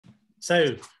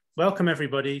So, welcome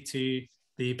everybody to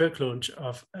the book launch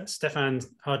of Stephan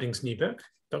Harding's new book,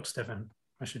 Dr. Stephan,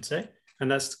 I should say, and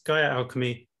that's Gaia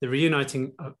Alchemy, the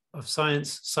Reuniting of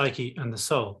Science, Psyche and the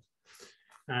Soul.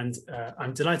 And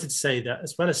I'm delighted to say that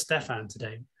as well as Stephan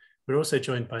today, we're also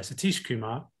joined by Satish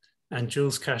Kumar and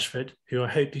Jules Cashford, who I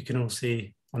hope you can all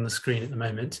see on the screen at the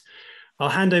moment. I'll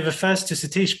hand over first to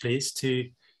Satish, please, to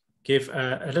give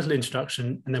a little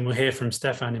introduction, and then we'll hear from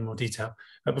Stephan in more detail.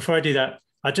 But before I do that,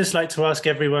 I'd just like to ask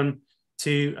everyone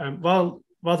to, while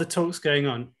the talk's going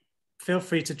on, feel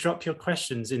free to drop your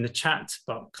questions in the chat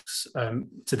box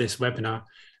to this webinar.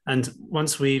 And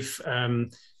once we've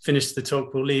finished the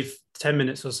talk, we'll leave 10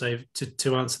 minutes or so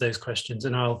to answer those questions,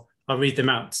 and I'll read them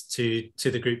out to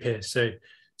the group here. So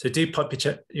do pop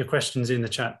your questions in the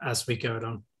chat as we go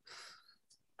along.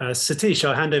 Satish,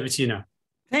 I'll hand over to you now.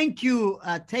 Thank you,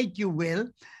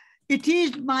 Will. It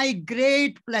is my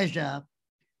great pleasure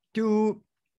to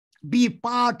be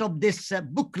part of this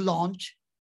book launch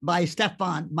by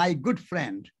Stephan, my good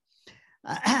friend.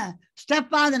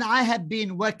 Stephan and I have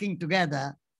been working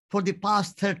together for the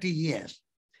past 30 years.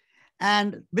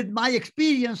 And with my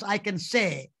experience, I can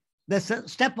say that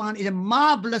Stephan is a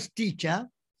marvelous teacher,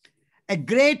 a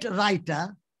great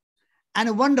writer, and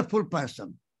a wonderful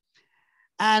person.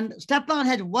 And Stephan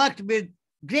has worked with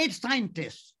great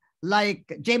scientists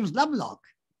like James Lovelock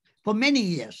for many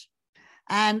years.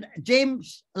 And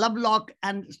James Lovelock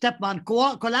and Stephan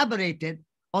collaborated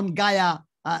on Gaia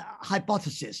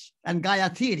hypothesis and Gaia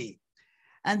theory.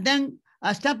 And then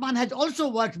Stephan has also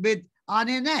worked with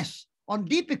RNS on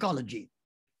deep ecology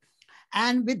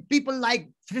and with people like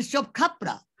Fritjof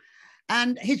Capra.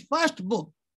 And his first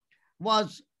book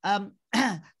was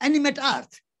Animate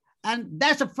Earth. And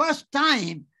that's the first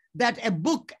time that a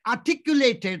book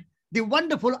articulated the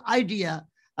wonderful idea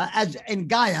as in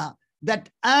Gaia that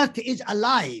Earth is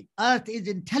alive, Earth is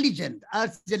intelligent,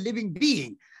 Earth is a living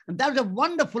being. And that was a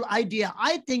wonderful idea.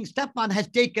 I think Stephan has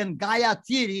taken Gaia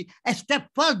theory a step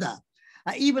further,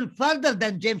 even further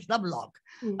than James Lovelock.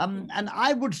 And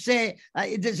I would say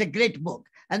it is a great book.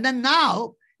 And then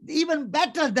now, even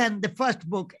better than the first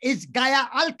book is Gaia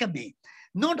Alchemy.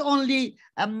 Not only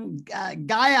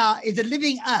Gaia is a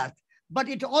living Earth, but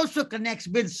it also connects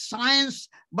with science,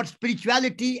 but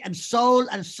spirituality and soul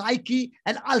and psyche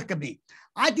and alchemy.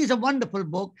 I think it's a wonderful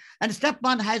book, and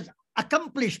Stephan has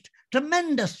accomplished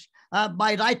tremendous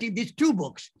by writing these two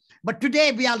books. But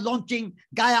today we are launching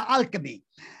Gaia Alchemy.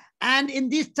 And in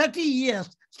these 30 years,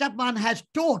 Stephan has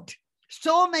taught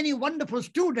so many wonderful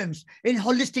students in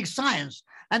holistic science.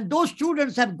 And those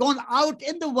students have gone out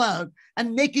in the world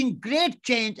and making great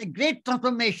change, a great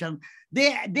transformation.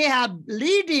 They are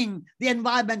leading the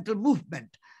environmental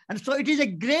movement. And so it is a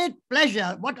great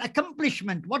pleasure, what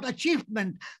accomplishment, what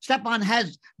achievement Stephan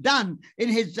has done in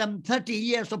his 30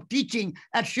 years of teaching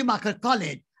at Schumacher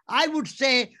College. I would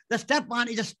say that Stephan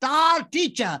is a star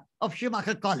teacher of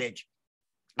Schumacher College.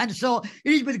 And so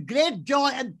it is with great joy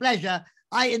and pleasure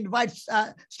I invite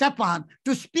Stephan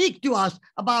to speak to us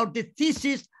about the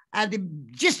thesis and the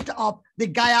gist of the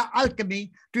Gaia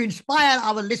Alchemy to inspire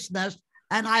our listeners.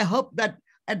 And I hope that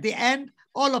at the end,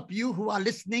 all of you who are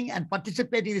listening and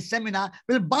participating in the seminar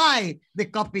will buy the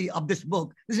copy of this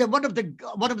book. This is one of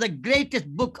the greatest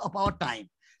book of our time.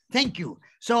 Thank you.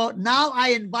 So now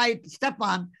I invite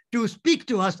Stephan to speak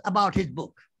to us about his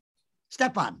book.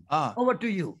 Stephan, over to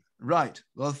you. Right.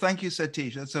 Well, thank you,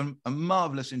 Satish. That's a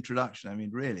marvelous introduction. I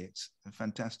mean, really, it's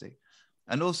fantastic.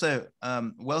 And also,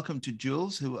 welcome to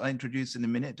Jules, who I'll introduce in a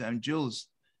minute. Jules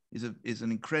is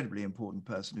an incredibly important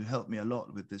person who helped me a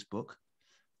lot with this book.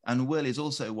 And Will is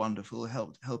also wonderful,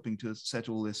 helping to set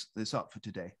all this up for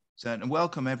today. So, and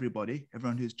welcome everybody,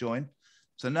 everyone who's joined.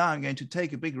 So now I'm going to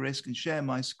take a big risk and share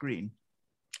my screen.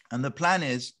 And the plan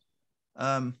is,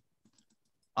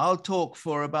 I'll talk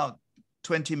for about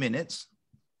 20 minutes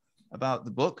about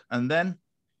the book, and then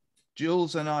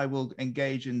Jules and I will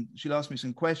engage in, she'll ask me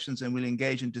some questions and we'll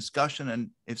engage in discussion, and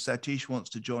if Satish wants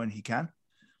to join, he can.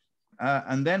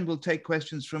 And then we'll take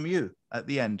questions from you at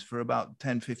the end for about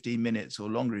 10, 15 minutes or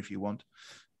longer if you want.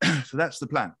 So that's the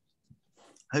plan.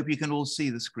 Hope you can all see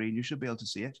the screen. You should be able to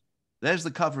see it. There's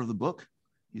the cover of the book.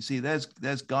 You see, there's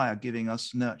Gaia giving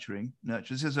us nurturing.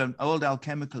 This is an old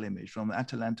alchemical image from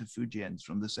Atalanta Fugiens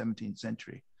from the 17th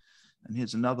century. And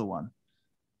here's another one.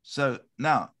 So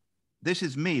now, this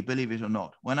is me, believe it or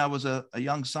not. When I was a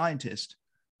young scientist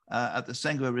at the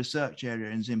Sengo research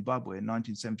area in Zimbabwe in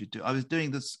 1972, I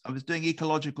was doing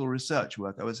ecological research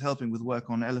work. I was helping with work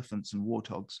on elephants and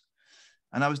warthogs.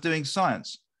 And I was doing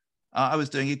science. I was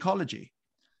doing ecology.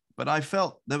 But I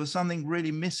felt there was something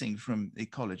really missing from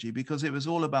ecology because it was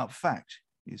all about fact.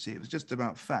 You see, it was just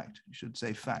about fact. You should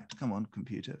say fact. Come on,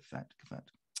 computer, fact,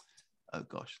 fact. Oh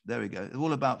gosh, there we go. It's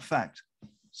all about fact.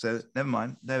 So never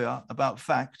mind, there we are, about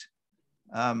fact,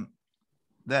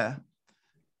 there.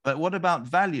 But what about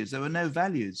values? There were no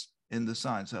values in the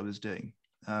science I was doing.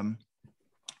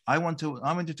 I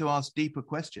wanted to ask deeper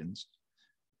questions,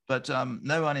 but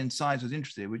no one in science was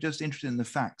interested. We're just interested in the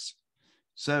facts.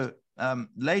 So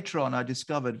later on, I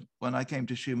discovered when I came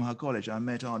to Schumacher College, I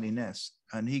met Arnie Ness,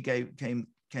 and he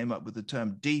came up with the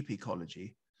term deep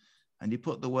ecology. And he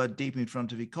put the word deep in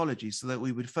front of ecology so that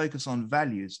we would focus on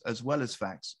values as well as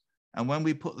facts. And when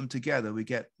we put them together, we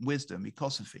get wisdom,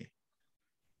 ecosophy.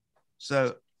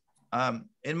 So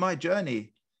in my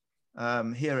journey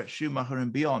here at Schumacher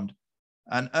and beyond,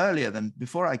 and earlier than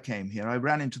before I came here, I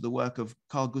ran into the work of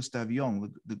Carl Gustav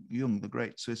Jung, the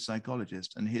great Swiss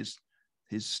psychologist, and his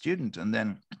student, and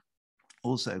then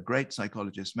also great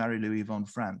psychologist, Marie-Louise von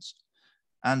Franz.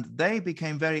 And they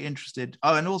became very interested.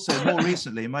 Oh, and also more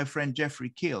recently, my friend Jeffrey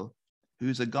Keel,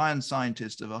 who's a Gaian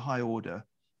scientist of a high order,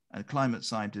 a climate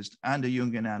scientist and a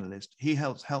Jungian analyst, he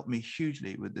helped me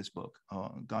hugely with this book,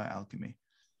 Gaia Alchemy.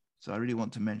 So I really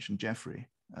want to mention Jeffrey.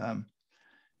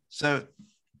 So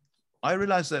I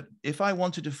realized that if I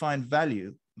wanted to find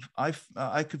value,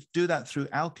 I could do that through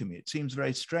alchemy. It seems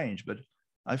very strange, but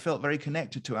I felt very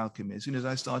connected to alchemy as soon as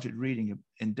I started reading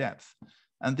in depth.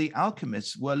 And the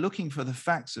alchemists were looking for the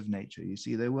facts of nature. You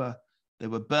see, they were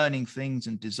burning things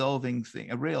and dissolving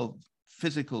things, real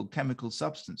physical, chemical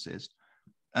substances.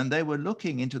 And they were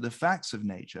looking into the facts of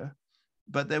nature,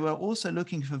 but they were also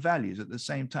looking for values at the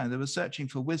same time. They were searching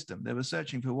for wisdom. They were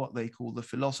searching for what they call the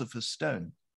philosopher's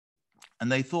stone.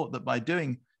 And they thought that by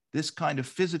doing this kind of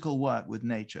physical work with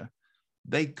nature,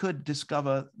 they could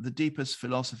discover the deepest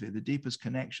philosophy, the deepest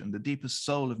connection, the deepest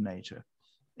soul of nature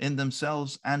in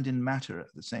themselves and in matter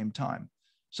at the same time.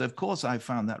 So of course I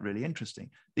found that really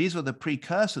interesting. These were the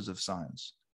precursors of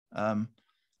science.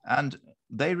 And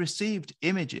they received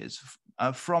images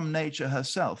from nature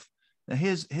herself. Now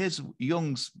here's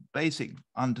Jung's basic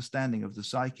understanding of the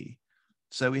psyche.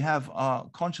 So we have our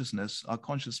consciousness, our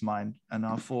conscious mind, and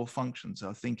our four functions,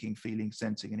 our thinking, feeling,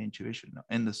 sensing, and intuition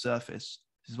in the surface.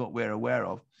 This is what we're aware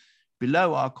of.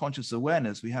 Below our conscious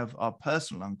awareness, we have our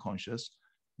personal unconscious.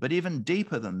 But even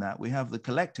deeper than that, we have the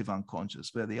collective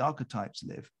unconscious where the archetypes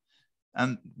live.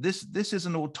 And this is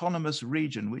an autonomous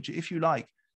region, which, if you like,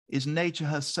 is nature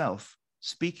herself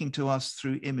speaking to us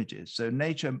through images. So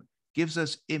nature gives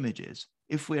us images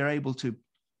if we are able to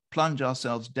plunge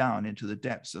ourselves down into the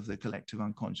depths of the collective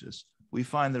unconscious. We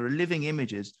find there are living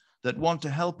images that want to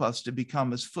help us to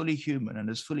become as fully human and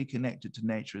as fully connected to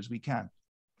nature as we can.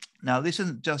 Now, this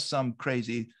isn't just some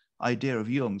crazy idea of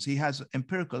Jung's. He has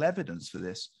empirical evidence for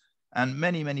this. And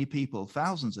many, many people,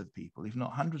 thousands of people, if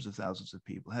not hundreds of thousands of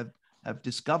people, have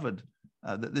discovered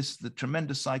that the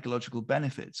tremendous psychological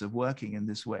benefits of working in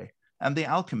this way. And the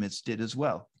alchemists did as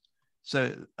well.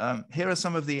 So here are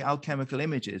some of the alchemical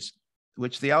images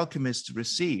which the alchemists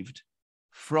received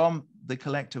from the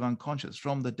collective unconscious,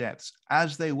 from the depths,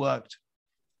 as they worked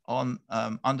on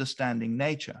understanding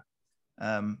nature.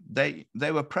 They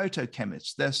were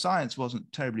proto-chemists. Their science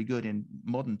wasn't terribly good in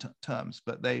modern terms,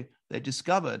 but they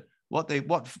discovered what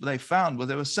they found was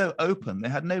they were so open. They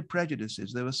had no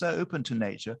prejudices. They were so open to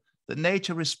nature that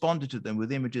nature responded to them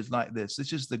with images like this.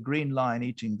 This is the green lion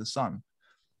eating the sun.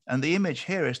 And the image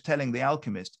here is telling the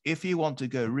alchemist, if you want to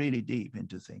go really deep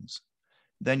into things,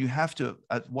 then you have to,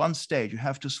 at one stage, you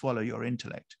have to swallow your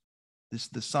intellect.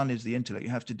 The sun is the intellect. You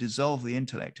have to dissolve the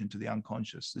intellect into the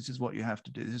unconscious. This is what you have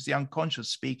to do. This is the unconscious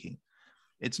speaking.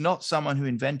 It's not someone who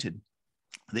invented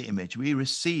the image.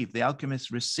 The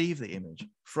alchemists receive the image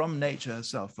from nature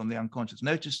herself, from the unconscious.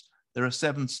 Notice there are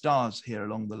 7 stars here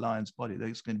along the lion's body.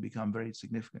 That's going to become very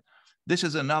significant. This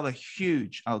is another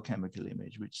huge alchemical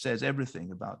image, which says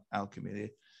everything about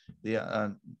alchemy,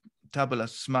 the Tabula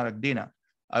Smaragdina.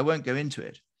 I won't go into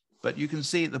it, but you can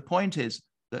see the point is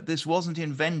that this wasn't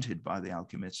invented by the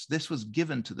alchemists. This was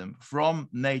given to them from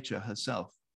nature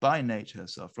herself, by nature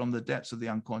herself, from the depths of the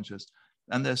unconscious.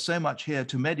 And there's so much here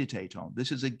to meditate on.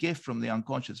 This is a gift from the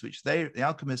unconscious, which the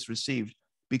alchemists received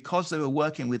because they were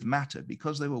working with matter,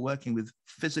 because they were working with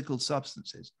physical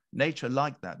substances. Nature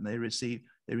liked that, and they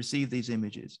received these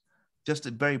images. Just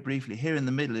very briefly, here in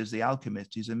the middle is the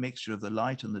alchemist. He's a mixture of the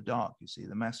light and the dark, you see,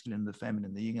 the masculine and the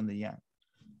feminine, the yin and the yang.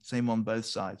 Same on both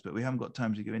sides, but we haven't got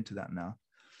time to go into that now.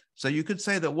 So you could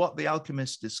say that what the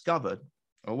alchemists discovered,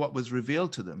 or what was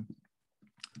revealed to them,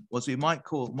 was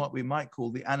what we might call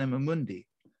the anima mundi,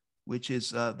 which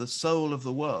is the soul of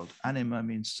the world. Anima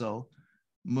means soul,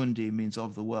 mundi means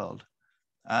of the world.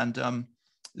 And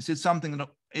this is something that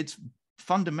it's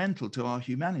fundamental to our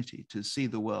humanity, to see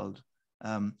the world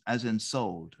as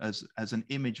ensouled, as an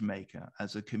image maker,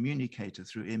 as a communicator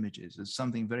through images, as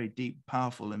something very deep,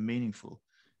 powerful, and meaningful.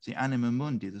 It's the anima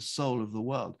mundi, the soul of the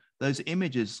world. Those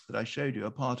images that I showed you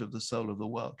are part of the soul of the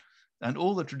world. And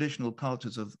all the traditional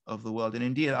cultures of the world, and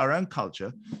indeed our own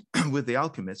culture with the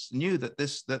alchemists, knew that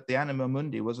the anima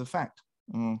mundi was a fact.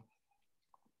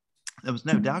 There was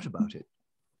no doubt about it.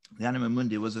 The anima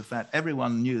mundi was a fact.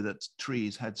 Everyone knew that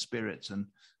trees had spirits and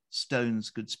stones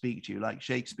could speak to you, like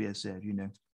Shakespeare said, you know,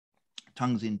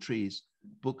 tongues in trees,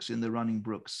 books in the running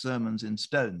brooks, sermons in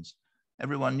stones.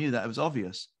 Everyone knew that. It was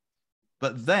obvious.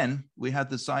 But then we had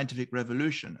the scientific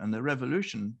revolution, and the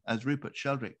revolution, as Rupert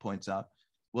Sheldrake points out,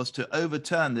 was to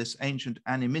overturn this ancient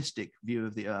animistic view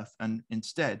of the earth and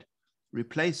instead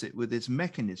replace it with this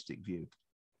mechanistic view,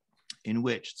 in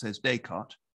which, says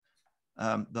Descartes,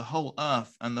 the whole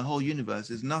earth and the whole universe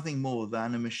is nothing more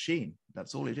than a machine.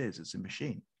 That's all it is. It's a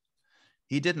machine.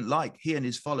 He and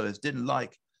his followers didn't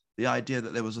like the idea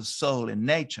that there was a soul in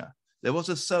nature. There was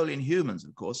a soul in humans,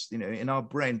 of course, you know, in our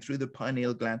brain through the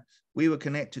pineal gland. We were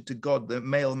connected to God, the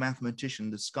male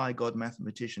mathematician, the sky god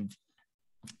mathematician,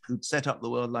 who'd set up the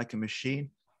world like a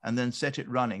machine and then set it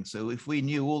running. So if we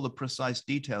knew all the precise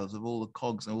details of all the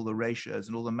cogs and all the ratios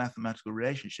and all the mathematical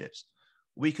relationships,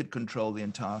 we could control the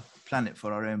entire planet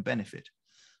for our own benefit.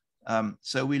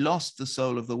 So we lost the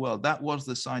soul of the world. That was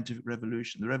the scientific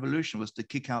revolution. The revolution was to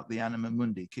kick out the anima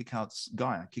mundi, kick out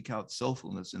Gaia, kick out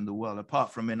soulfulness in the world,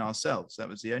 apart from in ourselves. That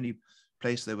was the only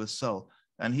place there was soul.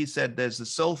 And he said, there's the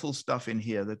soulful stuff in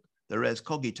here, the res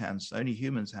cogitans, only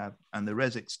humans have, and the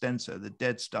res extensa, the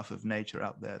dead stuff of nature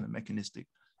out there, the mechanistic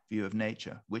view of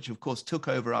nature, which of course took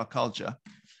over our culture.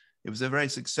 It was a very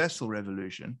successful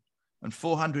revolution. And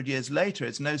 400 years later,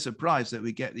 it's no surprise that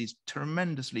we get these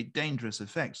tremendously dangerous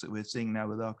effects that we're seeing now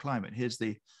with our climate. Here's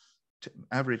the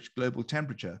average global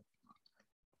temperature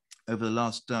over the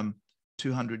last over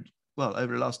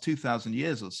the last 2,000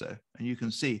 years or so. And you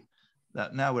can see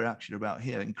that now we're actually about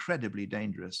here, incredibly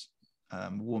dangerous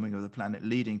warming of the planet,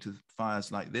 leading to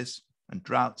fires like this and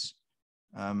droughts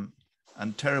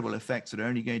and terrible effects that are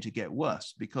only going to get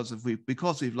worse because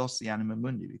we've lost the anima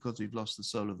mundi, because we've lost the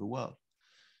soul of the world.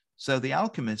 So the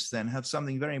alchemists then have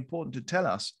something very important to tell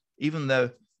us, even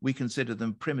though we consider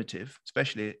them primitive,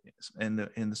 especially in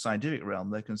the scientific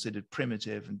realm. They're considered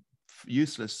primitive and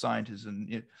useless scientists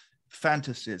and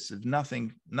fantasists of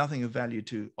nothing of value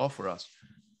to offer us.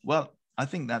 Well,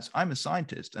 I'm a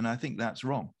scientist, and I think that's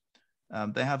wrong.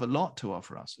 They have a lot to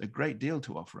offer us, a great deal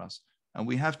to offer us, and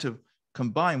we have to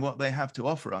combine what they have to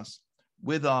offer us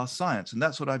with our science. And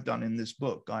that's what I've done in this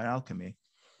book, Gaia Alchemy.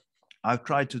 I've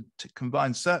tried to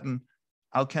combine certain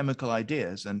alchemical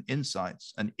ideas and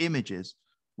insights and images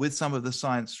with some of the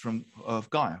science of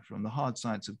Gaia, from the hard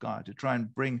science of Gaia, to try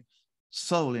and bring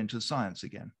soul into science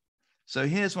again. So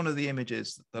here's one of the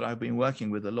images that I've been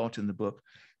working with a lot in the book,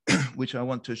 which I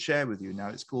want to share with you now.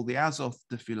 It's called the Azoth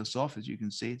de Philosophe, as you can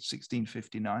see,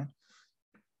 1659.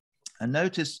 And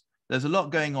notice there's a lot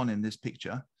going on in this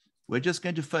picture. We're just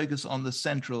going to focus on the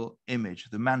central image,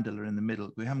 the mandala in the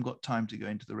middle. We haven't got time to go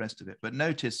into the rest of it, but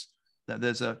notice that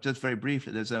just very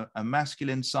briefly, there's a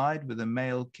masculine side with a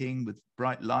male king with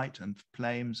bright light and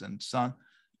flames and sun,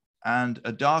 and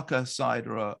a darker side,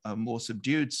 or a more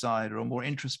subdued side, or a more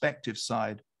introspective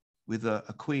side with a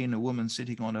queen, a woman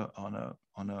sitting on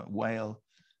a whale,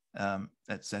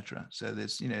 etc. So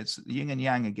there's, it's yin and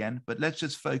yang again, but let's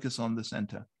just focus on the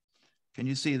center. Can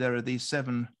you see there are these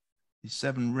seven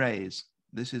rays?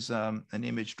 This is an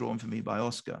image drawn for me by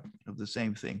Oscar of the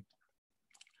same thing.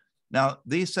 Now,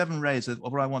 these 7 rays are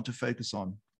what I want to focus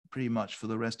on pretty much for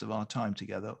the rest of our time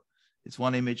together. It's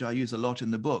one image I use a lot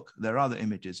in the book. There are other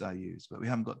images I use, but we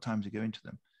haven't got time to go into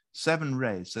them. 7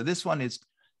 rays. So this one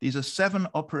these are 7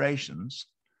 operations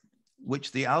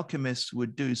which the alchemists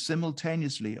would do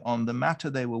simultaneously on the matter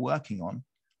they were working on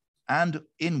and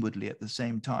inwardly at the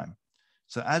same time.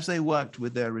 So as they worked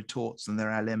with their retorts and their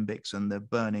alembics and their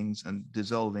burnings and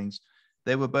dissolvings,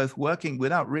 they were both working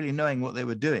without really knowing what they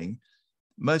were doing.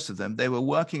 Most of them, they were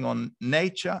working on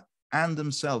nature and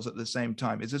themselves at the same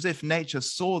time. It's as if nature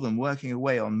saw them working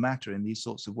away on matter in these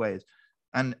sorts of ways.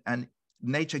 And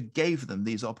nature gave them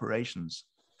these operations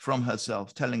from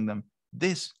herself, telling them,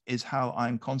 this is how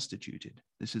I'm constituted.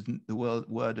 This is the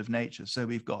word of nature. So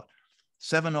we've got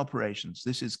 7 operations.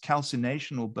 This is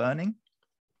calcination or burning.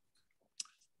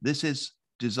 This is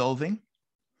dissolving.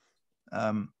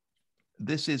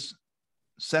 This is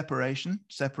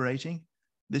separating.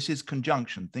 This is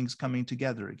conjunction, things coming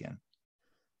together again.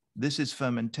 This is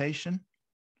fermentation.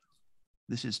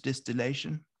 This is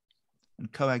distillation and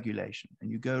coagulation.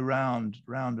 And you go round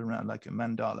and round like a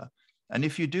mandala. And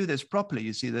if you do this properly,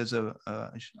 you see there's I'm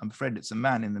afraid it's a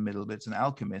man in the middle, but it's an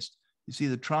alchemist. You see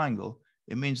the triangle.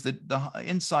 It means that the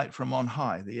insight from on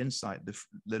high, the insight,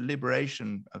 the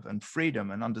liberation of, and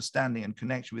freedom and understanding and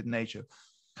connection with nature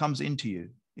comes into you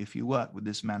if you work with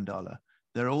this mandala.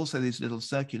 There are also these little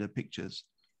circular pictures,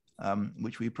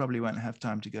 which we probably won't have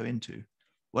time to go into.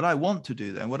 What I want to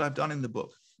do then, what I've done in the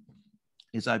book,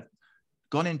 is I've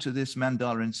gone into this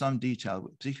mandala in some detail,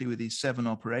 particularly with these 7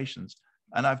 operations,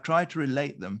 and I've tried to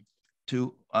relate them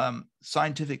to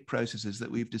scientific processes that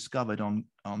we've discovered on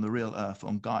the real Earth,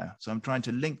 on Gaia. So I'm trying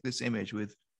to link this image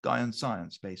with Gaian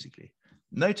science, basically.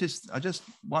 Notice,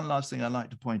 one last thing I'd like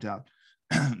to point out,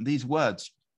 these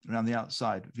words around the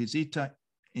outside, visita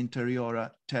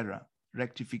interiora terra,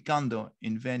 rectificando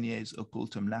invenies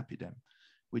occultum lapidem,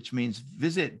 which means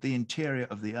visit the interior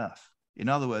of the earth. In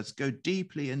other words, go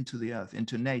deeply into the earth,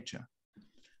 into nature.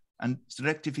 And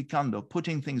rectificando,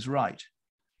 putting things right,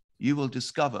 you will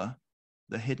discover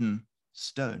the hidden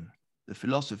stone, the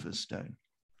philosopher's stone,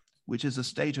 which is a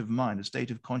state of mind, a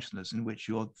state of consciousness in which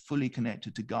you're fully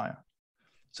connected to Gaia.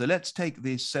 So let's take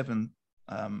these 7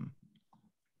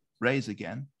 rays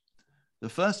again. The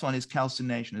first one is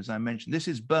calcination, as I mentioned. This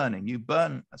is burning. You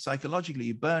burn, psychologically,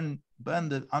 you burn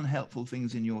the unhelpful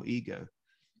things in your ego.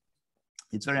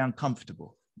 It's very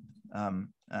uncomfortable.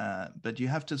 But you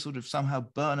have to sort of somehow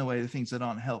burn away the things that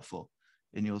aren't helpful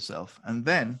in yourself. And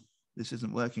then, this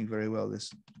isn't working very well,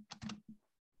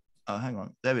 oh, hang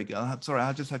on, there we go. Sorry,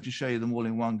 I'll just have to show you them all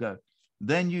in one go.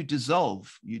 Then you dissolve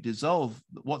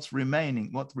what's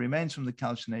remaining, what remains from the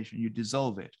calcination, you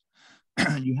dissolve it.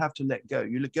 You have to let go.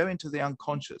 You go into the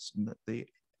unconscious. And the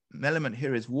element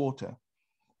here is water.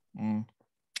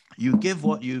 You give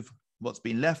what's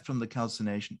been left from the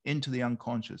calcination into the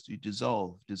unconscious. You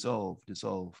dissolve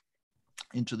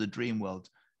into the dream world.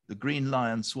 The green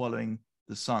lion swallowing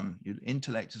the sun. Your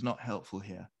intellect is not helpful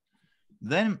here.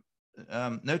 Then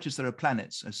notice there are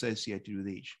planets associated with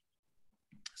each.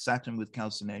 Saturn with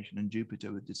calcination and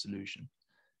Jupiter with dissolution.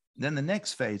 Then the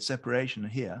next phase, separation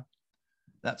here,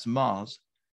 that's Mars.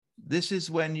 This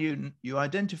is when you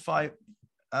identify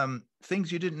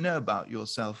things you didn't know about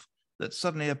yourself that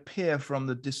suddenly appear from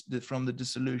the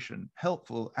dissolution,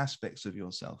 helpful aspects of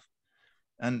yourself.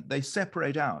 And they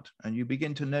separate out and you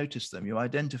begin to notice them, you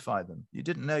identify them. You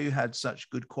didn't know you had such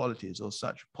good qualities or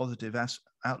such positive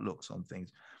outlooks on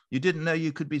things. You didn't know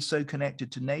you could be so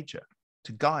connected to nature,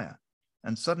 to Gaia.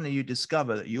 And suddenly you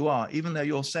discover that you are, even though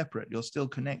you're separate, you're still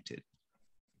connected.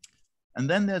 And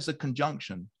then there's a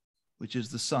conjunction, which is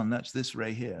the sun. That's this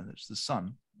ray here, that's the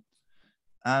sun.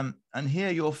 And here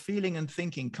your feeling and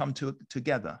thinking come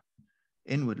together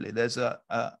inwardly. There's a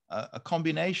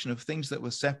combination of things that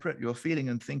were separate. Your feeling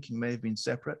and thinking may have been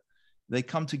separate. They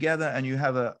come together and you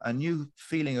have a new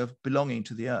feeling of belonging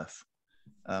to the earth,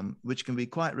 which can be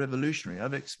quite revolutionary.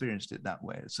 I've experienced it that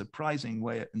way, a surprising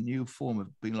way, a new form of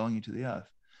belonging to the earth.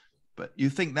 But you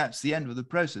think that's the end of the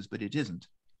process, but it isn't.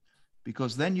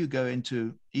 Because then you go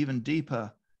into even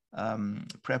deeper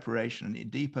preparation,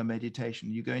 deeper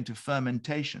meditation. You go into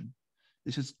fermentation.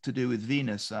 This is to do with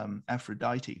Venus,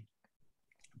 Aphrodite,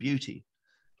 beauty.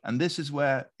 And this is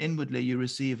where inwardly you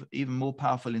receive even more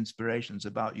powerful inspirations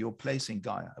about your place in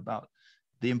Gaia, about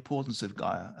the importance of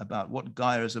Gaia, about what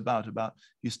Gaia is about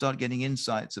you start getting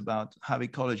insights about how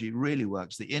ecology really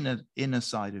works, the inner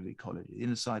side of ecology, the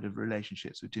inner side of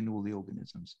relationships between all the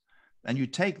organisms. And you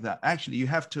take that, actually, you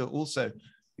have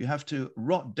to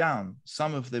rot down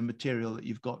some of the material that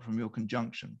you've got from your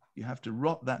conjunction. You have to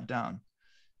rot that down,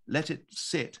 let it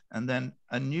sit, and then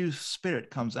a new spirit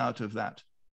comes out of that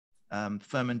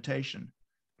fermentation.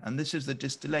 And this is the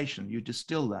distillation. You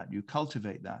distill that, you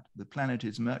cultivate that. The planet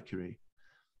is Mercury.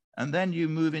 And then you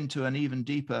move into an even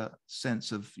deeper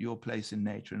sense of your place in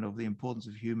nature and of the importance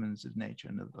of humans, of nature,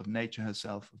 and of nature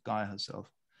herself, of Gaia herself.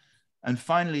 And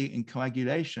finally, in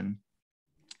coagulation,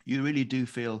 you really do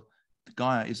feel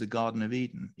Gaia is a Garden of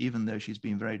Eden, even though she's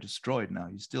been very destroyed now.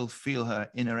 You still feel her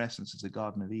inner essence as a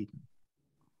Garden of Eden.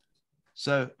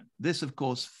 So this, of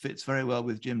course, fits very well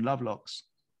with Jim Lovelock's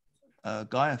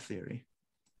Gaia theory,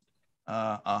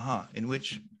 in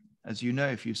which, as you know,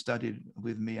 if you studied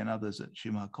with me and others at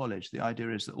Schumacher College, the idea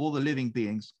is that all the living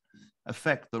beings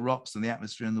affect the rocks and the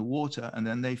atmosphere and the water, and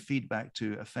then they feed back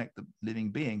to affect the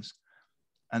living beings.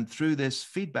 And through this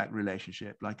feedback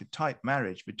relationship, like a tight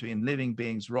marriage between living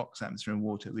beings, rocks, atmosphere, and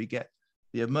water, we get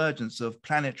the emergence of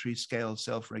planetary scale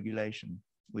self-regulation,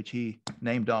 which he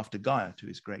named after Gaia, to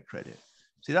his great credit.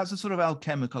 See, that's a sort of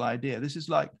alchemical idea. This is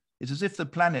like, it's as if the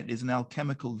planet is an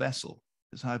alchemical vessel.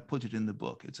 That's how I put it in the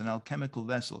book. It's an alchemical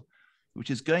vessel, which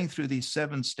is going through these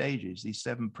 7 stages, these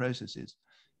 7 processes.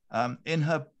 In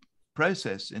her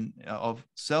process of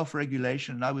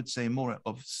self-regulation, and I would say more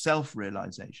of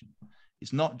self-realization.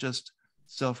 It's not just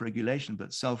self-regulation,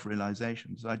 but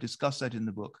self-realization. So I discuss that in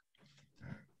the book.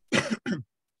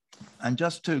 And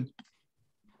just to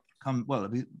come,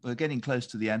 well, we're getting close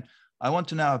to the end. I want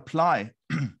to now apply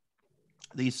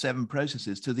these 7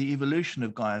 processes to the evolution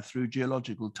of Gaia through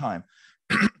geological time.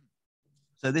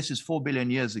 So this is 4 billion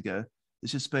years ago.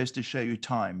 This is supposed to show you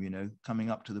time, you know, coming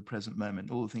up to the present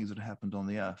moment, all the things that happened on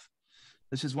the earth.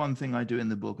 This is one thing I do in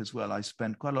the book as well. I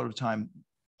spent quite a lot of time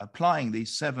applying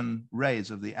these 7 rays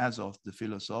of the Azoth, the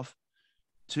philosophe,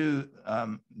 to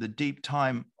the deep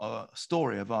time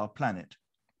story of our planet.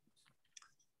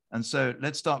 And so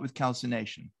let's start with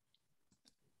calcination.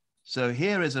 So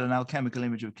here is an alchemical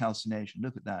image of calcination.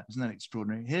 Look at that. Isn't that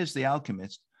extraordinary? Here's the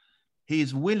alchemist. He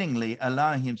is willingly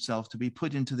allowing himself to be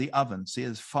put into the oven. See,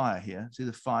 there's fire here. See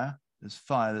the fire? There's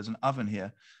fire. There's an oven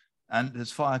here. And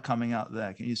there's fire coming out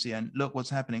there. Can you see? And look what's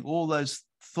happening. All those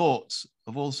thoughts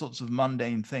of all sorts of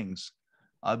mundane things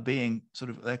are being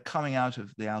they're coming out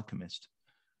of the alchemist.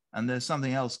 And there's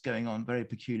something else going on, very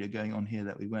peculiar going on here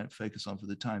that we won't focus on for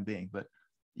the time being. But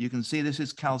you can see this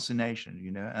is calcination,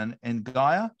 you know. And in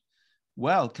Gaia,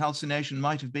 well, calcination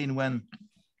might have been when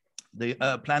the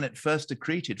planet first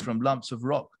accreted from lumps of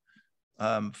rock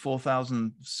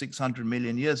 4,600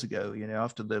 million years ago, you know,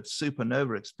 after the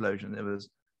supernova explosion. There was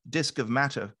a disk of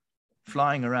matter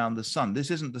flying around the sun. This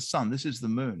isn't the sun, this is the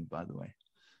moon, by the way.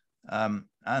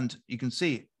 And you can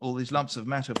see all these lumps of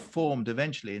matter formed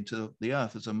eventually into the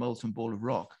earth as a molten ball of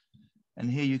rock.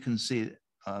 And here you can see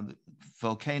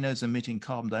volcanoes emitting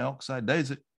carbon dioxide.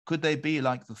 Could they be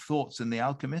like the thoughts in The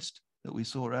Alchemist that we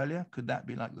saw earlier? Could that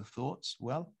be like the thoughts?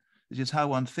 Well, this is how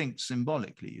one thinks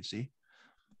symbolically, you see.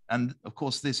 And of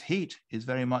course, this heat is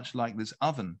very much like this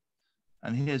oven.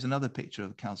 And here's another picture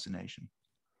of calcination.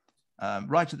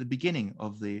 Right at the beginning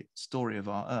of the story of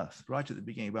our Earth, right at the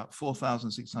beginning, about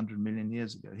 4,600 million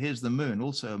years ago. Here's the moon,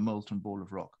 also a molten ball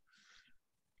of rock.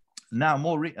 Now,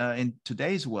 in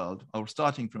today's world, or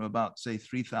starting from about, say,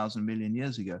 3,000 million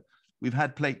years ago, we've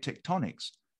had plate tectonics.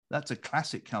 That's a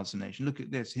classic calcination. Look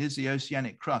at this. Here's the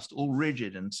oceanic crust, all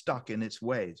rigid and stuck in its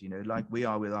ways, you know, like we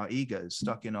are with our egos,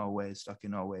 stuck in our ways, stuck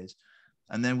in our ways.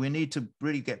 And then we need to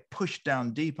really get pushed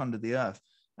down deep under the earth.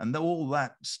 And all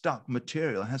that stuck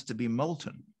material has to be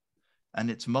molten.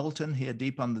 And it's molten here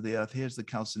deep under the earth. Here's the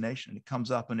calcination. It comes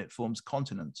up and it forms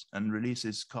continents and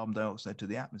releases carbon dioxide to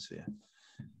the atmosphere.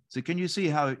 So can you see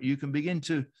how you can begin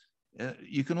to,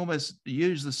 you can almost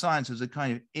use the science as a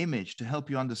kind of image to help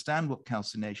you understand what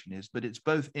calcination is, but it's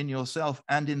both in yourself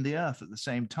and in the earth at the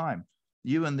same time.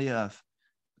 You and the earth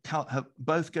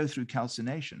both go through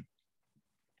calcination.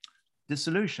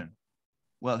 Dissolution.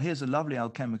 Well, here's a lovely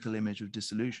alchemical image of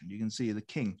dissolution. You can see the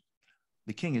king.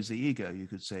 The king is the ego, you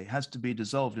could say, has to be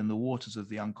dissolved in the waters of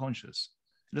the unconscious.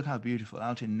 Look how beautiful,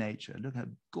 out in nature. Look how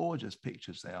gorgeous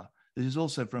pictures they are. This is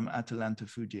also from Atalanta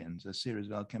Fujians, a series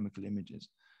of alchemical images.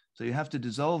 So you have to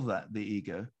dissolve the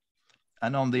ego.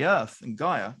 And on the earth, in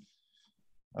Gaia,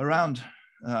 around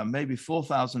maybe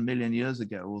 4,000 million years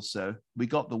ago or so, we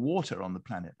got the water on the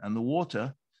planet. And the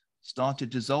water started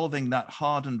dissolving that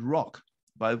hardened rock.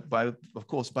 Of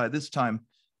course, by this time,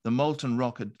 the molten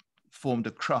rock had formed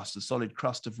a crust, a solid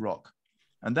crust of rock.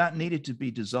 And that needed to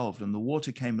be dissolved. And the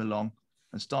water came along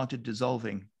and started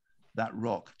dissolving that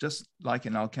rock, just like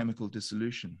in alchemical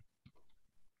dissolution.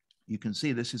 You can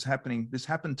see this is happening. This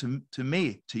happened to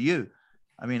me, to you.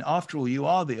 I mean, after all, you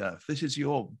are the earth. This is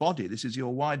your body. This is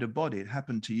your wider body. It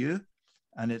happened to you,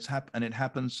 and it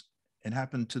happens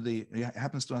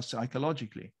to us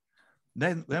psychologically.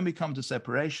 Then when we come to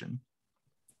separation,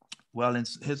 well,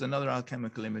 here's another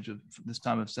alchemical image of this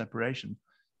time of separation.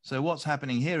 So what's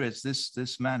happening here is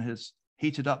this man has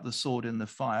heated up the sword in the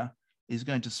fire. He's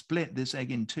going to split this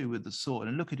egg in two with the sword,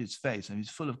 and look at his face, and he's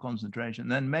full of concentration.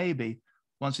 And then maybe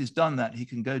once he's done that, he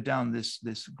can go down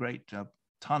this great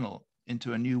tunnel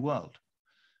into a new world.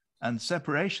 And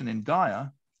separation in Gaia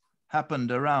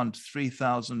happened around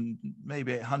 3,000,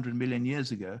 maybe 800 million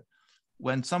years ago,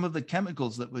 when some of the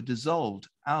chemicals that were dissolved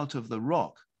out of the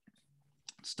rock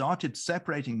started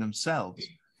separating themselves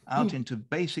out into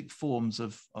basic forms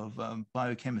of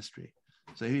biochemistry.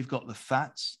 So here we've got the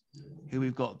fats, here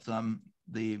we've got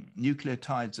the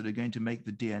nucleotides that are going to make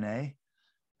the DNA,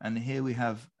 and here we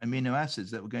have amino acids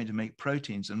that were going to make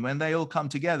proteins. And when they all come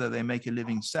together, they make a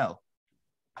living cell.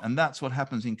 And that's what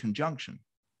happens in conjunction.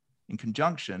 In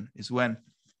conjunction is when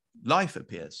life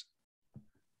appears.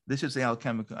 This is the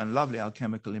alchemical and lovely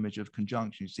alchemical image of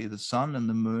conjunction. You see the sun and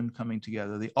the moon coming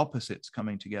together, the opposites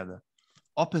coming together.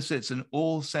 Opposites in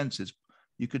all senses.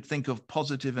 You could think of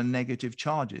positive and negative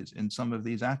charges in some of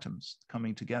these atoms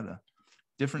coming together,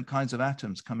 different kinds of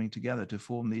atoms coming together to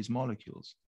form these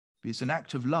molecules. It's an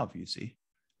act of love, you see,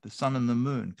 the sun and the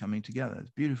moon coming together.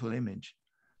 It's a beautiful image.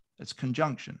 It's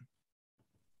conjunction.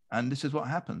 And this is what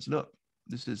happens. Look,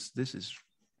 this is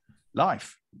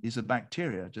life. These are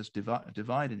bacteria just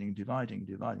dividing.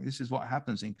 This is what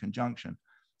happens in conjunction.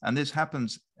 And this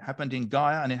happened in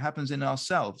Gaia, and it happens in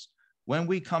ourselves. When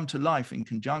we come to life in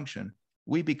conjunction,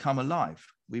 we become alive.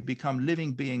 We become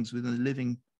living beings within the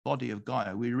living body of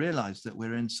Gaia. We realize that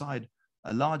we're inside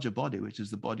a larger body, which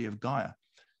is the body of Gaia.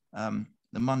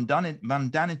 The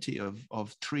mundanity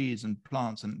of trees and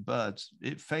plants and birds,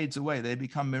 it fades away. They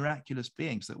become miraculous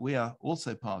beings that we are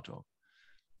also part of.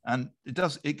 And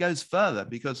it goes further,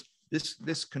 because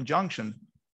this conjunction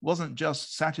wasn't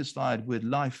just satisfied with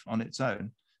life on its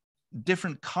own.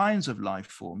 Different kinds of life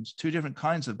forms, two different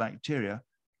kinds of bacteria,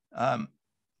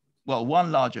 well,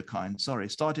 one larger kind,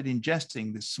 started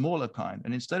ingesting this smaller kind.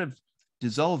 And instead of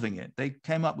dissolving it, they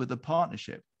came up with a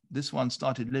partnership. This one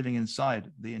started living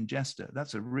inside the ingester.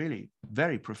 That's a really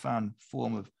very profound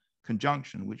form of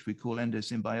conjunction, which we call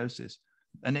endosymbiosis.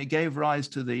 And it gave rise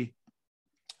to the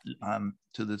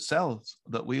cells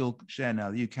that we all share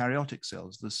now, the eukaryotic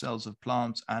cells, the cells of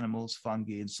plants, animals,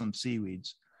 fungi, and some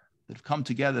seaweeds that have come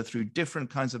together through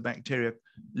different kinds of bacteria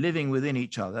living within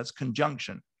each other. That's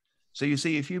conjunction. So you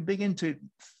see, if you begin to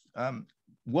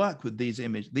work with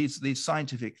these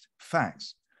scientific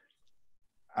facts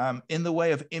in the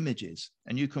way of images,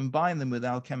 and you combine them with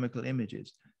alchemical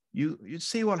images, you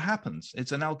see what happens.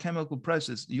 It's an alchemical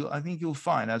process. I think you'll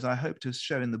find, as I hope to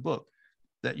show in the book,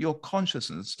 that your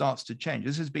consciousness starts to change.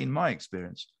 This has been my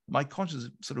experience. My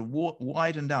consciousness sort of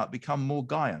widened out, become more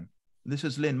Gaian. This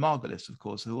is Lynn Margulis, of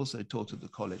course, who also taught at the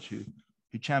college, who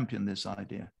championed this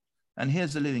idea. And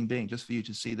here's a living being, just for you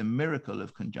to see the miracle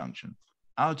of conjunction.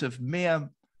 Out of mere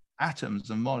atoms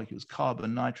and molecules,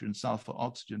 carbon, nitrogen, sulfur,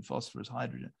 oxygen, phosphorus,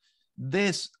 hydrogen,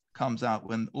 this comes out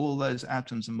when all those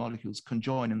atoms and molecules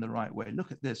conjoin in the right way.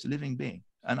 Look at this, a living being,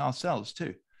 and ourselves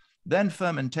too. Then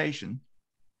fermentation.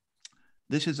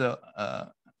 This is an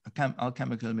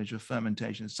alchemical image of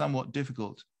fermentation. It's somewhat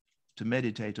difficult to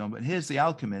meditate on, but here's the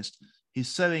alchemist. He's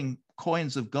sowing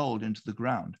coins of gold into the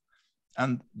ground.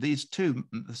 And these two,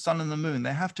 the sun and the moon,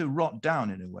 they have to rot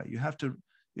down in a way. You have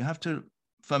to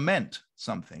ferment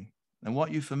something. And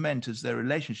what you ferment is their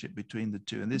relationship between the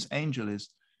two. And this angel is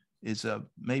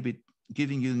maybe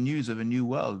giving you the news of a new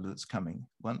world that's coming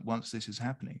once this is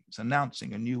happening. It's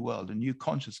announcing a new world, a new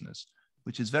consciousness,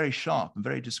 which is very sharp and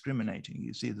very discriminating.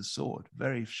 You see the sword,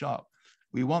 very sharp.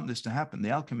 We want this to happen.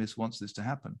 The alchemist wants this to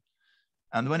happen.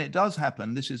 And when it does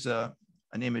happen, this is an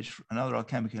image, another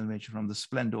alchemical image from the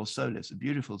Splendor Solis, a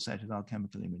beautiful set of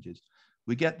alchemical images.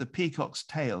 We get the peacock's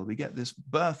tail. We get this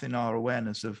birth in our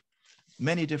awareness of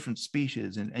many different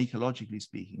species, and ecologically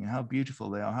speaking, and how beautiful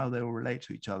they are, how they all relate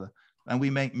to each other. And we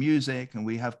make music, and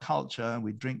we have culture, and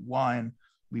we drink wine,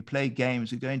 we play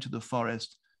games, we go into the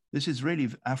forest. This is really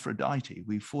Aphrodite.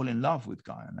 We fall in love with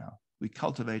Gaia now. We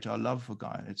cultivate our love for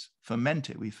Gaia. It's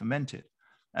fermented, we ferment it.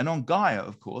 And on Gaia,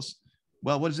 of course,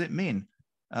 well, what does it mean,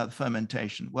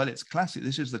 fermentation? Well, it's classic.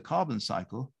 This is the carbon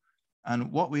cycle.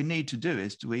 And what we need to do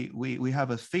is we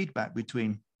have a feedback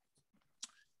between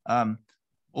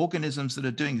organisms that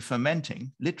are doing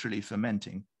fermenting, literally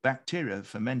fermenting, bacteria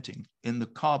fermenting in the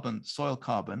carbon, soil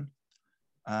carbon,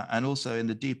 and also in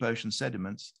the deep ocean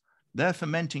sediments. They're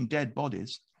fermenting dead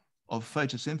bodies of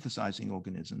photosynthesizing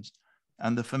organisms.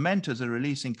 And the fermenters are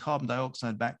releasing carbon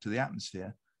dioxide back to the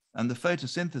atmosphere. And the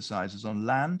photosynthesizers on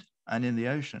land and in the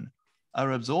ocean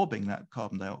are absorbing that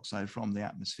carbon dioxide from the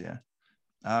atmosphere.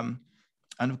 And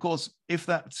of course, if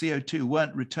that CO2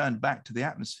 weren't returned back to the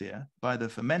atmosphere by the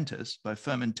fermenters, by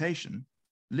fermentation,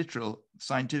 literal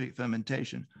scientific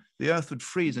fermentation, the earth would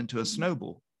freeze into a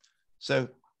snowball. So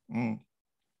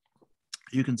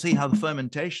you can see how the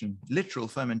fermentation, literal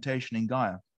fermentation in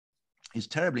Gaia, is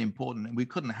terribly important. And we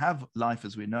couldn't have life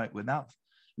as we know it without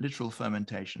literal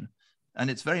fermentation. And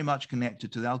it's very much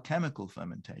connected to the alchemical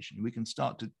fermentation. We can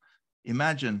start to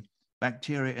imagine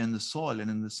bacteria in the soil and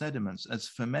in the sediments as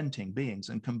fermenting beings,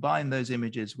 and combine those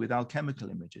images with alchemical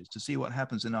images to see what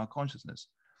happens in our consciousness.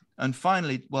 And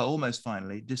finally, well, almost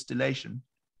finally, distillation.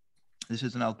 This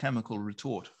is an alchemical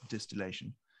retort of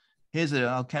distillation. Here's an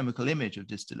alchemical image of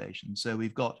distillation. So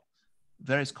we've got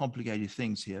various complicated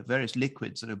things here, various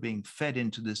liquids that are being fed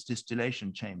into this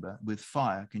distillation chamber with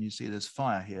fire. Can you see there's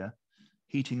fire here,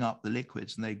 heating up the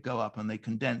liquids, and they go up and they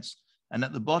condense. And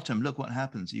at the bottom, look what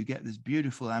happens. You get this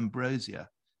beautiful ambrosia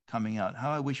coming out.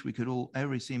 How I wish we could all,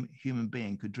 every human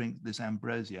being could drink this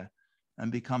ambrosia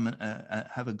and become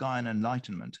have a Gaian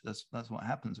enlightenment. That's what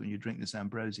happens when you drink this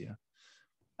ambrosia.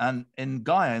 And in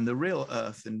Gaia, in the real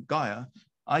earth, in Gaia,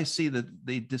 I see that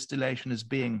the distillation as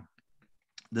being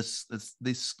this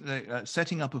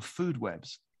setting up of food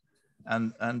webs,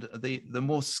 and the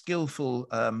more skillful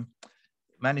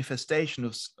manifestation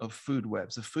of food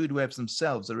webs. The food webs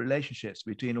themselves, the relationships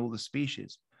between all the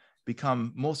species,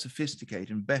 become more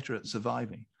sophisticated and better at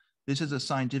surviving. This is a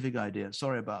scientific idea.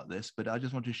 Sorry about this, but I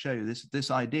just want to show you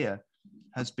this idea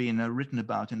has been written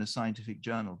about in a scientific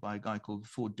journal by a guy called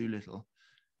Ford Doolittle.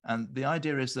 And the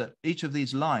idea is that each of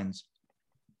these lines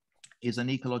is an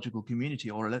ecological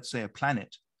community, or let's say a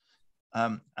planet.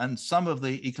 And some of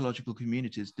the ecological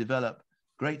communities develop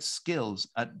great skills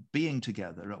at being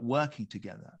together, at working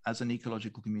together as an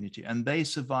ecological community, and they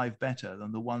survive better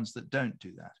than the ones that don't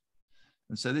do that.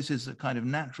 And so this is a kind of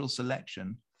natural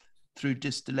selection through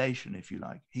distillation, if you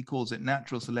like. He calls it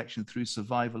natural selection through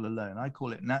survival alone. I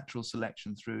call it natural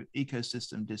selection through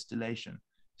ecosystem distillation.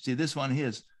 See, this one here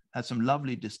has had some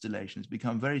lovely distillation. It's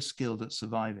become very skilled at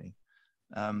surviving.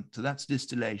 So that's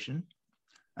distillation.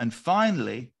 And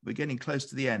finally, we're getting close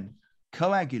to the end.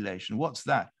 Coagulation, what's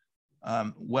that?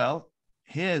 Well,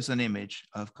 here's an image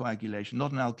of coagulation,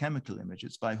 not an alchemical image.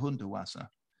 It's by Hundertwasser.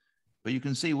 But you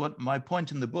can see what my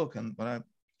point in the book and what I'm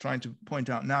trying to point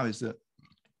out now is that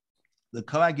the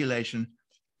coagulation,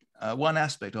 one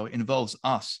aspect of it involves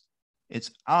us. It's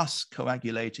us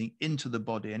coagulating into the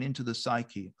body and into the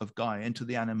psyche of Gaia, into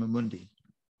the anima mundi,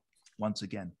 once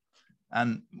again.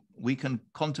 And we can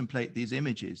contemplate these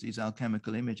images, these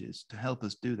alchemical images, to help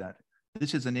us do that.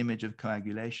 This is an image of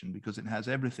coagulation because it has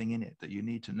everything in it that you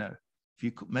need to know. If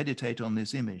you meditate on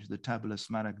this image, the tabula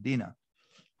smaragdina,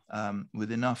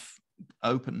 with enough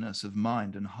openness of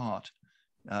mind and heart,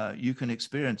 you can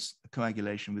experience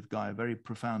coagulation with Gaia very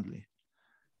profoundly.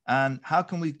 And how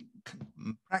can we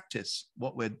practice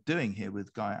what we're doing here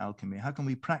with Gaia Alchemy? How can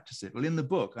we practice it? Well, in the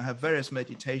book, I have various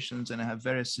meditations and I have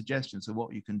various suggestions of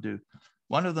what you can do.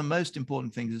 One of the most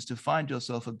important things is to find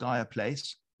yourself a Gaia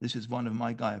place. This is one of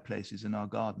my Gaia places in our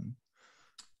garden,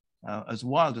 as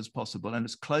wild as possible and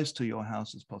as close to your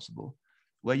house as possible,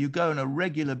 where you go on a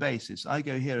regular basis. I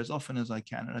go here as often as I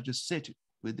can, and I just sit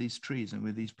with these trees and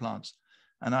with these plants.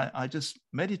 And I just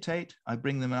meditate. I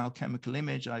bring them an alchemical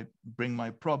image. I bring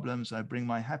my problems. I bring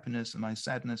my happiness and my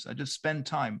sadness. I just spend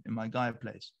time in my Gaia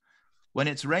place. When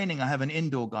it's raining, I have an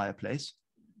indoor Gaia place.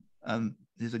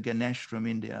 There's a Ganesh from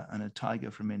India and a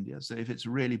tiger from India. So if it's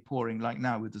really pouring, like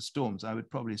now with the storms, I would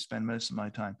probably spend most of my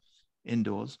time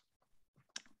indoors.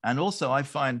 And also I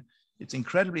find it's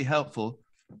incredibly helpful,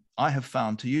 I have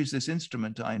found, to use this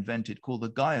instrument I invented called the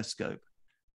Gaia scope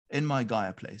in my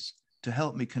Gaia place, to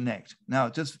help me connect.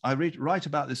 Now, I write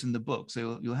about this in the book,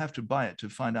 so you'll have to buy it to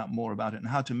find out more about it and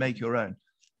how to make your own.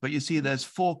 But you see, there's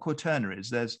 4 quaternaries.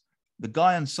 There's the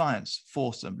Gaian science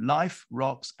foursome: life,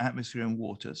 rocks, atmosphere, and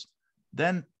waters.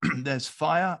 Then there's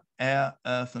fire, air,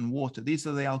 earth, and water. These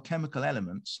are the alchemical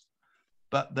elements,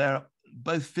 but they're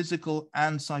both physical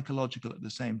and psychological at the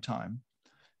same time.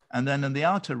 And then in the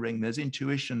outer ring, there's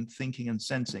intuition, thinking, and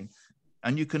sensing.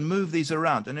 And you can move these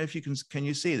around. And if you can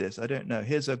you see this? I don't know.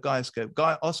 Here's a Gaia scope.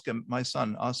 Oscar,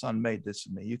 our son made this for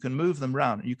me. You can move them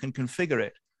around and you can configure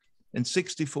it in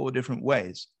 64 different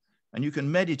ways. And you can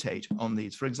meditate on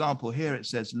these. For example, here it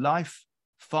says life,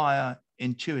 fire,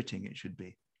 intuiting, it should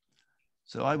be.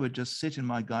 So I would just sit in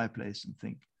my Gaia place and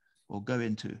think, or go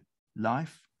into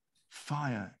life,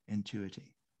 fire, intuiting,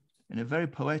 in a very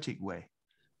poetic way.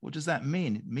 What does that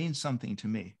mean? It means something to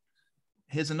me.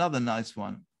 Here's another nice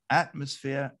one.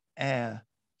 Atmosphere, air,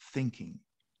 thinking.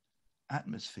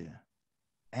 Atmosphere,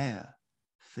 air,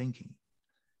 thinking.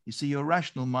 You see, your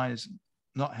rational mind is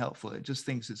not helpful. It just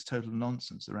thinks it's total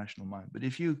nonsense, the rational mind. But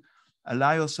if you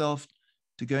allow yourself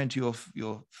to go into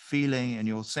your feeling and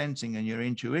your sensing and your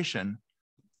intuition,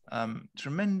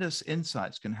 tremendous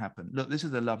insights can happen. Look, this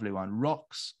is a lovely one.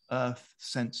 Rocks, earth,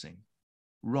 sensing.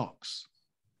 Rocks,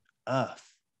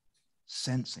 earth,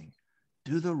 sensing.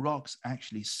 Do the rocks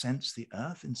actually sense the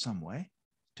earth in some way?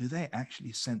 Do they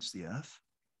actually sense the earth?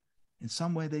 In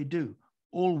some way they do.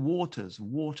 All waters,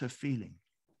 water feeling.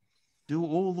 Do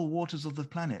all the waters of the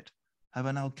planet have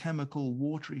an alchemical,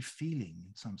 watery feeling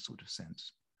in some sort of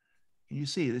sense? Can you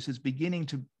see this is beginning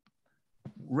to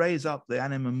raise up the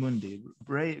anima mundi,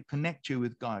 connect you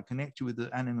with Gaia, connect you with the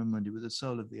anima mundi, with the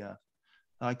soul of the earth.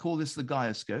 I call this the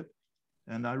Gaia scope,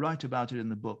 and I write about it in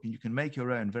the book, and you can make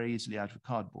your own very easily out of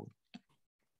cardboard.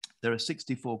 There are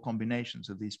 64 combinations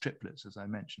of these triplets, as I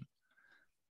mentioned.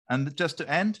 And just to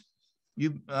end,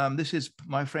 this is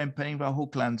my friend Perningvar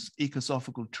Håkland's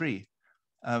ecosophical tree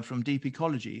from Deep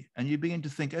Ecology. And you begin to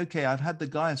think, okay, I've had the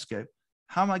Gaia scope.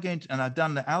 how am I going to, and I've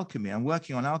done the alchemy, I'm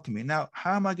working on alchemy. Now,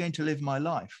 how am I going to live my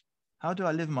life? How do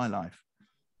I live my life?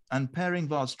 And pairing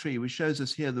vase tree, which shows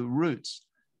us here the roots.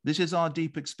 This is our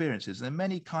deep experiences. There are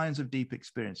many kinds of deep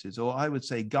experiences, or I would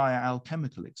say Gaia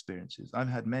alchemical experiences. I've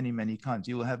had many, many kinds.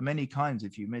 You will have many kinds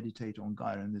if you meditate on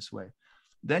Gaia in this way.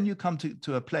 Then you come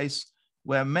to a place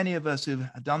where many of us who've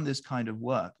done this kind of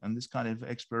work and this kind of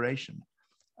exploration,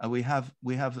 we have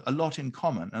a lot in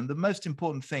common. And the most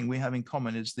important thing we have in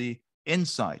common is the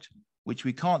insight, which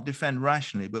we can't defend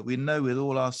rationally, but we know with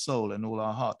all our soul and all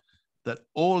our heart that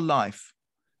all life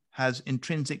has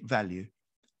intrinsic value,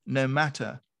 no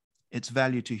matter its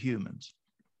value to humans.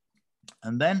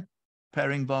 And then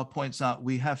Peringvar points out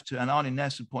we have to, and Arne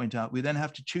Ness would point out, we then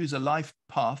have to choose a life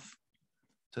path.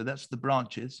 So that's the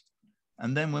branches.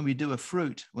 And then when we do a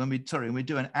fruit, when we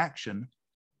do an action,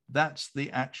 that's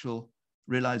the actual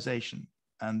realization.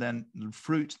 And then the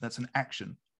fruit, that's an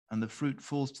action. And the fruit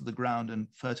falls to the ground and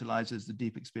fertilizes the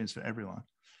deep experience for everyone.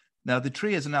 Now the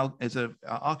tree is an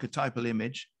archetypal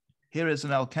image. Here is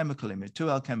an alchemical image, two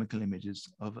alchemical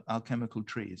images of alchemical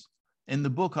trees. In the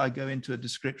book, I go into a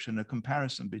description, a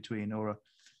comparison between, or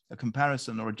a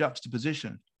comparison or a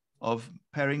juxtaposition of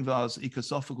Peringvar's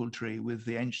ecosophical tree with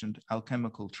the ancient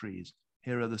alchemical trees.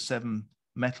 Here are the 7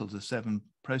 metals, the 7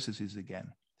 processes again.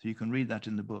 So you can read that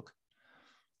in the book.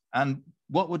 And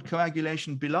what would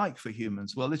coagulation be like for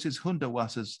humans? Well, this is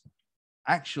Hunderwasser's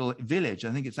actual village.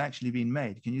 I think it's actually been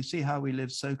made. Can you see how we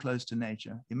live so close to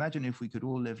nature? Imagine if we could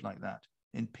all live like that,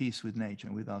 in peace with nature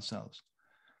and with ourselves.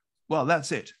 Well,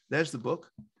 that's it. There's the book.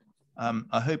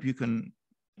 I hope you can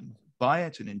buy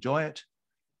it and enjoy it.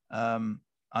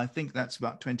 I think that's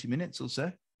about 20 minutes or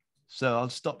so. So I'll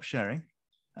stop sharing.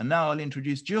 And now I'll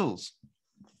introduce Jules.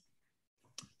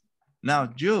 Now,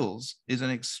 Jules is an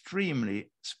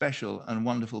extremely special and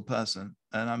wonderful person.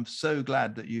 And I'm so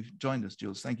glad that you've joined us,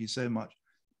 Jules. Thank you so much.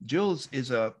 Jules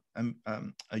is a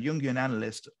Jungian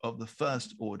analyst of the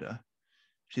first order.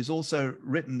 She's also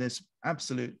written this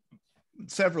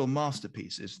several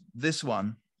masterpieces. This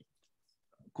one,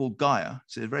 called Gaia,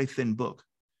 it's a very thin book,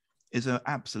 is an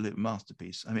absolute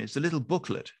masterpiece. I mean, it's a little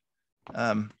booklet.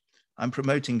 I'm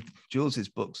promoting Jules's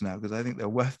books now because I think they're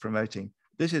worth promoting.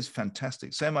 This is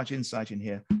fantastic. So much insight in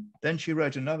here. Then she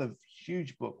wrote another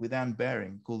huge book with Anne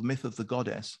Baring called Myth of the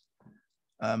Goddess,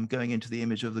 going into the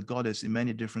image of the goddess in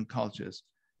many different cultures.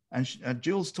 And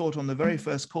Jules taught on the very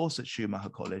first course at Schumacher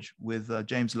College with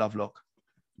James Lovelock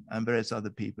and various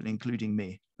other people, including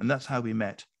me. And that's how we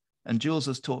met. And Jules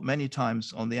has taught many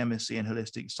times on the MSc in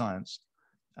Holistic Science,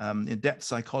 in-depth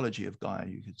psychology of Gaia,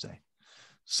 you could say.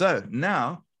 So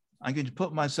now I'm going to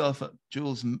put myself at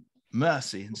Jules'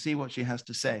 mercy and see what she has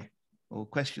to say or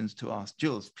questions to ask.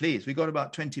 Jules, please, we've got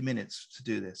about 20 minutes to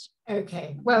do this.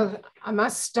 Okay, well, I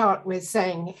must start with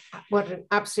saying what an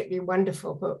absolutely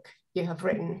wonderful book you have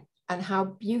written and how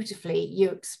beautifully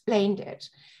you explained it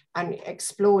and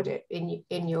explored it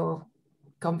in your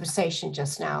conversation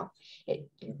just now.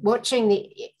 Watching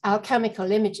the alchemical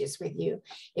images with you,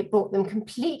 it brought them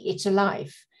completely to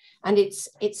life. And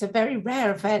it's a very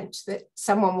rare event that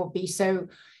someone will be so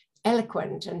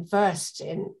eloquent and versed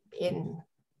in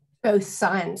both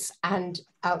science and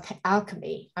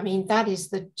alchemy. I mean, that is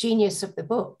the genius of the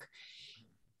book.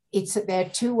 It's that there are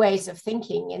two ways of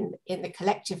thinking in the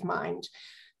collective mind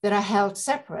that are held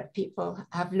separate. People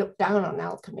have looked down on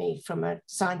alchemy from a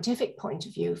scientific point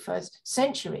of view for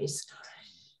centuries.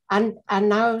 And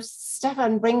now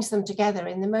Stephan brings them together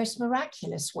in the most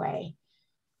miraculous way,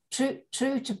 true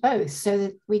to both, so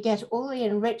that we get all the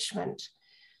enrichment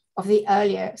of the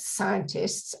earlier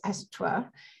scientists, as it were,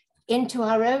 into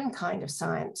our own kind of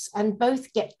science, and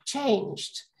both get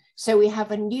changed. So we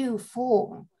have a new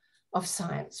form of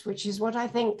science, which is what I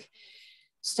think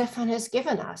Stephan has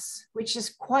given us, which is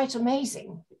quite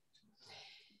amazing.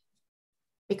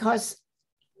 Because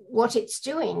what it's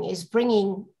doing is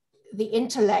bringing the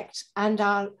intellect and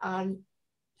our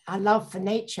love for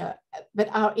nature, but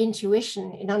our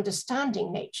intuition in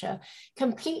understanding nature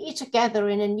completely together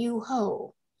in a new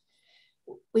whole.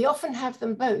 We often have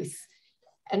them both,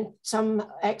 and some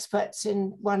experts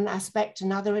in one aspect,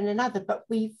 another in another, but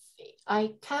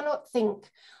I cannot think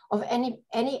of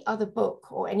any other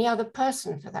book or any other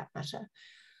person for that matter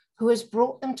who has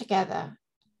brought them together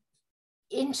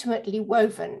intimately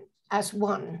woven as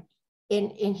one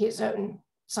in his own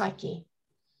psyche.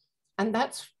 And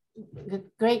that's a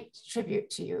great tribute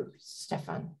to you,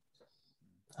 Stephan.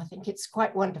 I think it's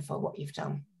quite wonderful what you've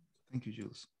done. Thank you,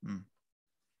 Jules.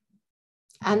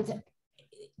 And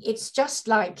it's just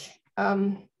like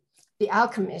the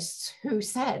alchemists who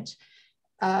said,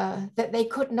 that they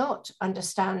could not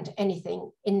understand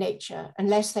anything in nature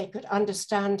unless they could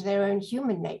understand their own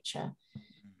human nature.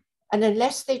 And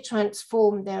unless they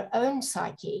transformed their own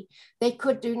psyche, they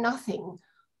could do nothing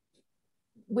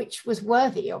which was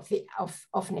worthy of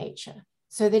nature.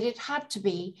 So that it had to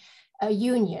be a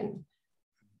union,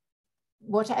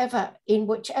 in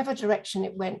whichever direction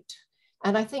it went.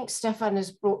 And I think Stephan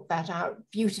has brought that out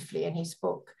beautifully in his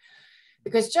book.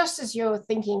 Because just as you're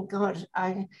thinking, God,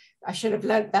 I should have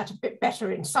learned that a bit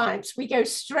better in science, we go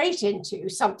straight into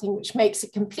something which makes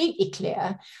it completely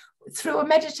clear through a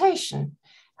meditation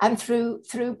and through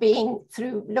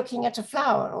looking at a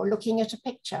flower or looking at a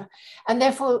picture. And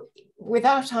therefore,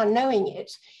 without our knowing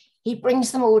it, he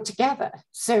brings them all together.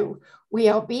 So we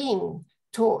are being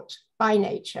taught by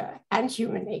nature and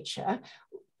human nature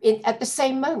at the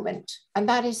same moment. And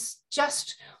that is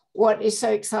just what is so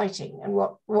exciting and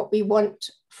what we want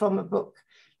from a book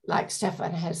like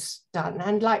Stephan has done,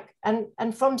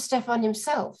 and from Stephan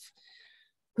himself,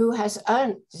 who has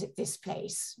earned this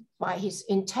place by his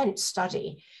intense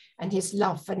study and his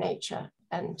love for nature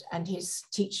and his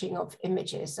teaching of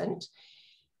images. And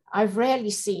I've rarely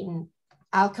seen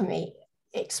alchemy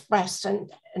expressed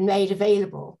and made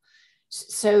available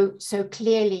so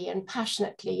clearly and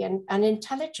passionately and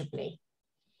intelligibly.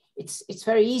 It's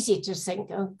very easy to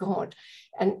think, oh God,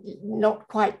 and not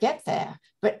quite get there.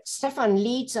 But Stephan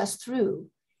leads us through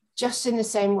just in the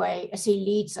same way as he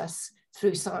leads us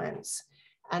through science.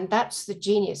 And that's the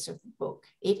genius of the book.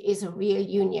 It is a real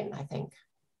union, I think.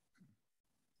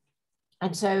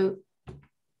 And so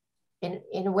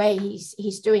in a way,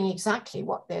 he's doing exactly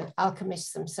what the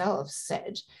alchemists themselves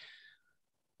said,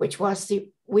 which was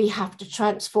we have to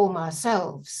transform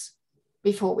ourselves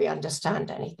before we understand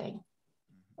anything.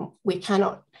 We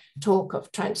cannot talk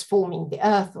of transforming the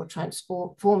earth or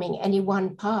transforming any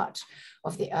one part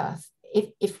of the earth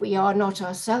if we are not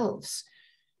ourselves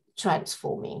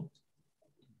transforming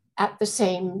at the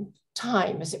same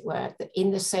time, as it were, in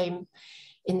the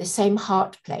same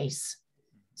heart place.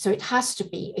 So it has to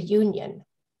be a union.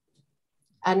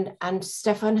 And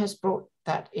Stephan has brought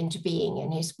that into being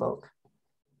in his book.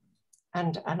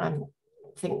 And I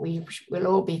think we will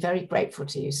all be very grateful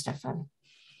to you, Stephan.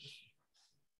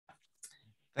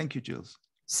 Thank you, Jules.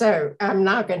 So I'm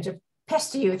now going to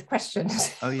pester you with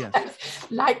questions. Oh, yes.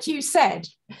 Like you said.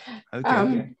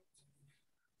 Okay.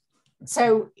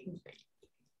 So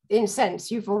in a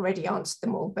sense, you've already answered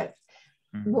them all, but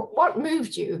what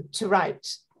moved you to write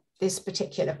this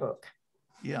particular book?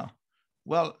 Yeah.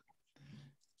 Well,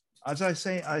 as I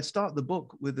say, I start the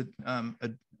book with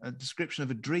a description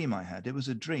of a dream I had. It was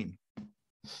a dream.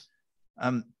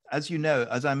 As you know,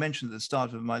 as I mentioned at the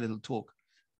start of my little talk,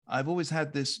 I've always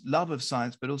had this love of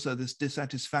science, but also this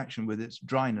dissatisfaction with its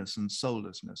dryness and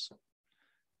soullessness.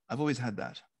 I've always had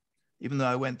that, even though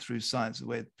I went through science all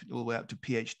the way up to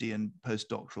Ph.D. and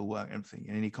postdoctoral work, everything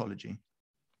in ecology.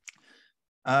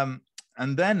 And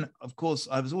then, of course,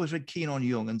 I was always very keen on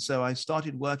Jung. And so I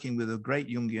started working with a great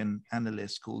Jungian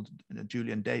analyst called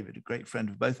Julian David, a great friend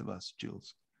of both of us,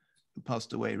 Jules, who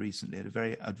passed away recently at a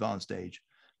very advanced age.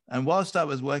 And whilst I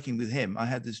was working with him, I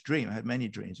had this dream. I had many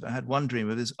dreams, but I had one dream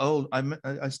of this old,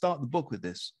 I start the book with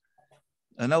this,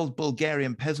 an old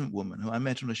Bulgarian peasant woman who I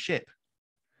met on a ship.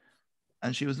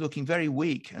 And she was looking very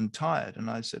weak and tired. And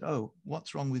I said, oh,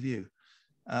 what's wrong with you?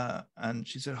 And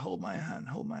she said, hold my hand,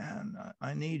 hold my hand.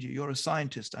 I need you. You're a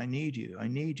scientist. I need you. I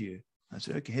need you. I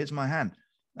said, okay, here's my hand.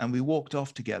 And we walked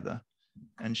off together.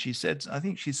 And she said, I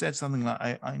think she said something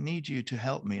like, I need you to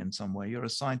help me in some way. You're a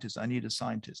scientist. I need a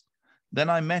scientist. Then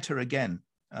I met her again.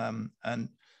 And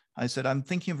I said, I'm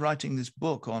thinking of writing this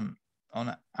book on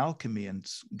alchemy and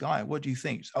Gaia. What do you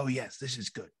think? Oh, yes, this is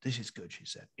good. This is good, she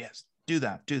said. Yes, do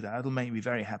that. Do that. It'll make me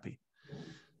very happy.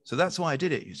 So that's why I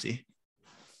did it, you see.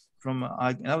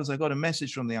 I got a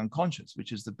message from the unconscious,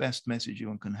 which is the best message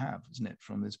one can have, isn't it?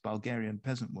 From this Bulgarian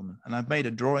peasant woman. And I've made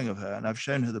a drawing of her and I've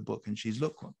shown her the book and she's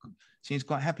seems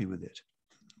quite happy with it.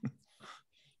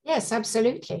 Yes,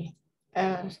 absolutely.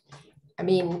 I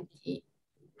mean,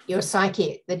 your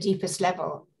psyche at the deepest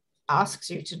level asks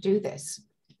you to do this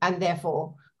and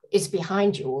therefore is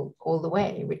behind you all the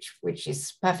way, which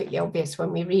is perfectly obvious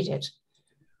when we read it.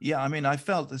 Yeah, I mean, I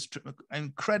felt this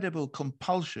incredible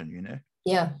compulsion, you know.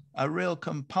 Yeah. A real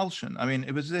compulsion. I mean,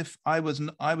 it was as if I was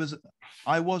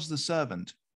the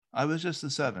servant. I was just the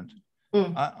servant.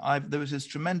 There was this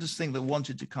tremendous thing that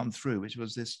wanted to come through, which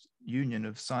was this union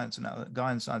of science and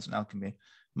Gaian science and alchemy.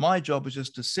 My job was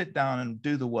just to sit down and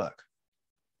do the work.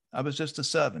 I was just a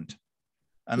servant.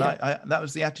 And yeah. That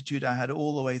was the attitude I had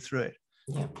all the way through it.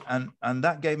 Yeah. And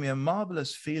that gave me a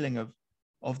marvelous feeling of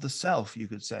of the self, you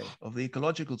could say, of the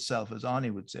ecological self, as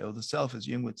Arnie would say, or the self, as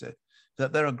Jung would say,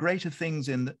 that there are greater things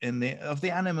of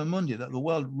the anima mundi, that the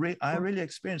world, I really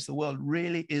experience the world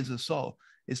really is a soul.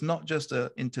 It's not just an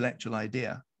intellectual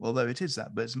idea, although it is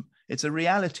that, but it's a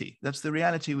reality. That's the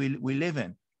reality we live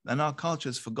in. And our culture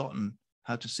has forgotten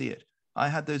how to see it. I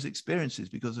had those experiences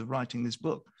because of writing this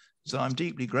book. So I'm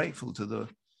deeply grateful to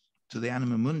the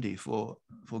anima mundi for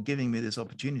giving me this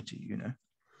opportunity, you know.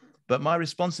 But my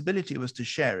responsibility was to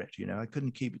share it, you know. I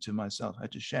couldn't keep it to myself. I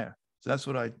had to share. So that's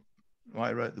why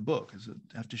I wrote the book, is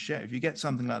I have to share. If you get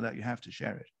something like that, you have to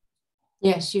share it.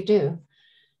 Yes, you do.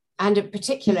 And in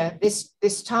particular,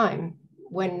 this time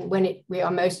when we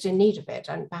are most in need of it,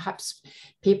 and perhaps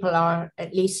people are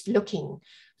at least looking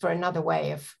for another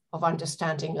way of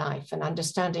understanding life and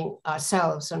understanding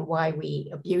ourselves and why we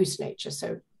abuse nature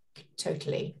so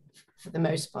totally, for the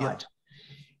most part,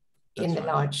 in the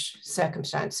large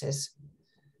circumstances.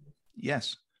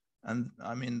 Yes. And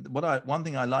I mean, one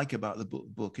thing I like about the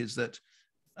book is that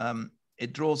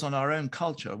it draws on our own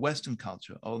culture, Western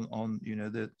culture, on you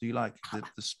know,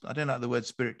 I don't like the word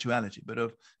spirituality, but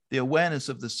of the awareness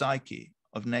of the psyche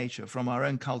of nature from our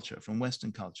own culture, from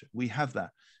Western culture. We have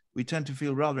that. We tend to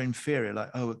feel rather inferior,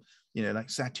 like, oh, you know, like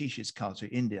Satish's culture,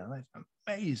 India, like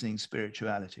amazing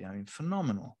spirituality. I mean,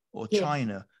 phenomenal. Or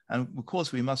China. And of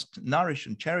course, we must nourish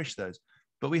and cherish those.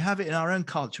 But we have it in our own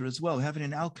culture as well. We have it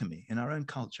in alchemy, in our own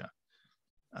culture.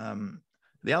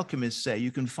 The alchemists say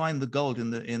you can find the gold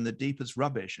in the deepest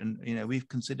rubbish, and you know we've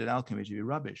considered alchemy to be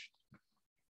rubbish.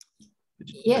 But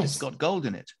it's got gold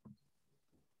in it.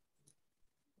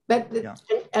 But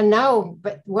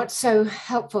what's so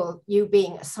helpful, you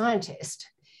being a scientist,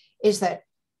 is that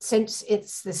since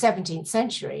it's the 17th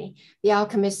century, the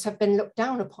alchemists have been looked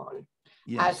down upon.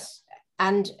 Yes.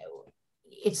 And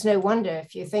it's no wonder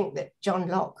if you think that John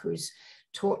Locke, who's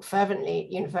taught fervently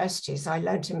at universities, I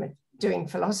learned him doing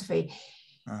philosophy,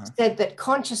 said that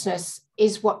consciousness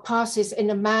is what passes in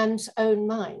a man's own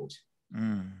mind.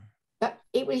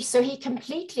 So he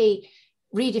completely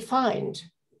redefined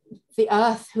the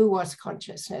earth, who was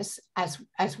consciousness,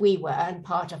 as we were, and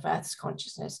part of Earth's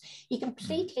consciousness. He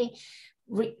completely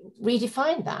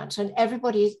redefined that, and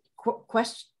everybody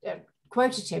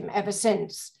quoted him ever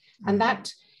since. And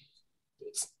that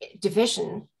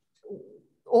division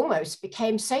almost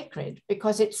became sacred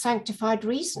because it sanctified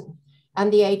reason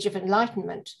and the age of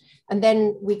enlightenment. And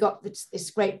then we got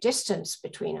this great distance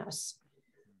between us,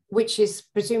 which is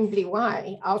presumably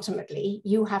why ultimately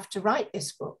you have to write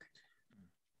this book,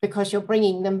 because you're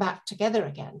bringing them back together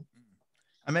again.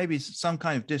 And maybe some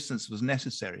kind of distance was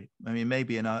necessary. I mean,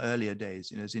 maybe in our earlier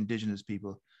days, you know, as indigenous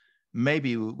people,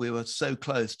 maybe we were so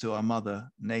close to our mother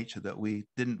nature that we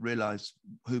didn't realize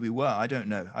who we were. I don't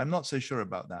know. I'm not so sure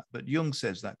about that. But Jung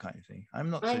says that kind of thing.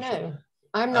 I'm not so sure.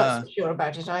 I'm not so sure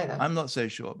about it either. I'm not so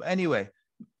sure. But anyway,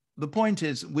 the point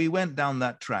is we went down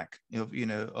that track of, you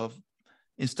know, of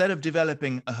instead of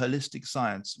developing a holistic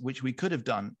science, which we could have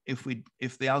done if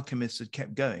the alchemists had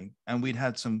kept going and we'd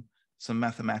had some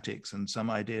mathematics and some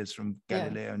ideas from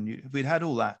Galileo, and if we'd had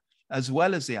all that as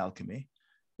well as the alchemy,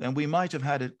 then we might have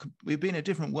had we'd been a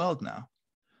different world now.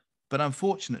 But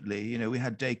unfortunately, you know, we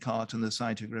had Descartes and the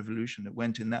scientific revolution that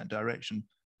went in that direction,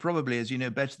 probably, as you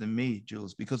know better than me,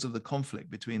 Jules, because of the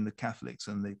conflict between the Catholics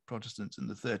and the Protestants in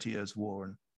the 30 Years' War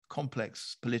and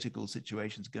complex political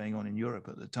situations going on in Europe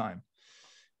at the time.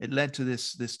 It led to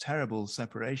this terrible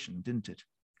separation, didn't it?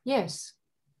 Yes.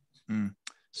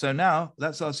 So now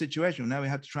that's our situation. Now we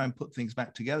have to try and put things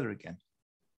back together again.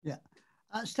 Yeah.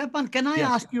 Stephan, can I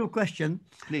ask you a question?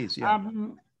 Please, yeah.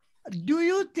 Do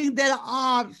you think there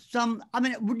are some, I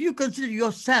mean, would you consider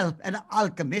yourself an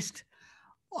alchemist?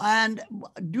 And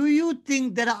do you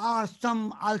think there are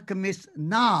some alchemists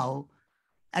now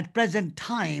at present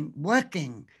time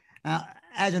working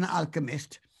as an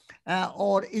alchemist?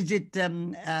 Or is it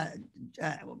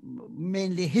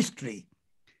mainly history?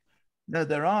 No,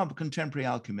 there are contemporary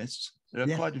alchemists. There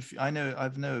are quite a few. I know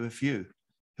a few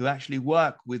who actually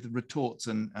work with retorts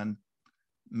and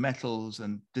metals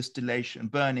and distillation,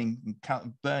 burning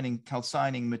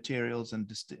calcining materials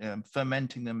and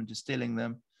fermenting them and distilling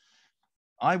them.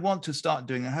 I want to start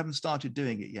doing it. I haven't started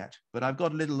doing it yet, but I've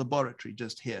got a little laboratory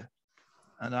just here,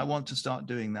 and I want to start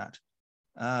doing that.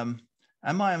 Am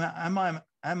I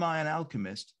an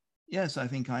alchemist? Yes, I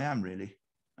think I am, really.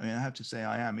 I mean, I have to say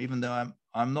I am, even though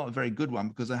I'm not a very good one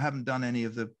because I haven't done any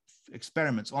of the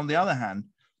experiments. On the other hand,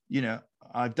 you know,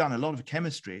 I've done a lot of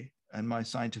chemistry and my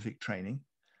scientific training.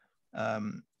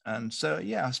 And so,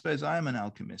 yeah, I suppose I am an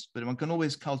alchemist, but one can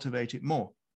always cultivate it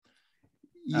more.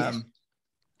 Yes.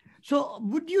 So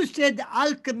would you say the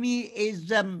alchemy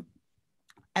is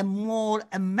more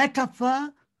a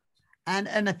metaphor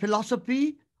and a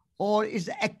philosophy, or is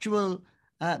the actual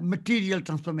material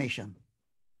transformation?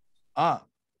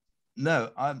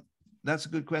 No, that's a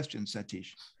good question,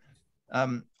 Satish.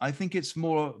 I think it's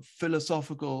more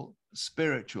philosophical,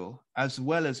 spiritual, as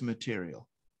well as material.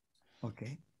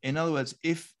 Okay. In other words,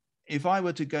 if I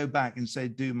were to go back and say,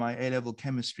 do my A-level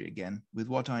chemistry again with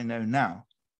what I know now,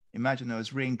 imagine I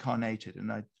was reincarnated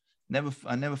and I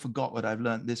never forgot what I've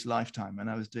learned this lifetime, and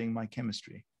I was doing my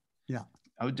chemistry. Yeah.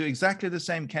 I would do exactly the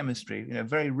same chemistry,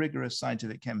 very rigorous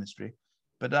scientific chemistry,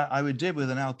 but I would do it with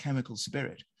an alchemical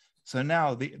spirit. So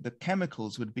now the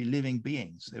chemicals would be living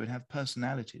beings. They would have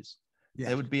personalities. Yes.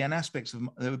 There would be an aspect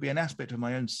of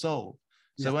my own soul.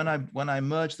 So yeah. when I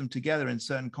merged them together in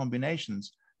certain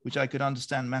combinations, which I could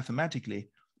understand mathematically,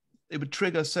 it would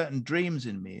trigger certain dreams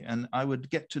in me, and I would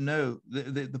get to know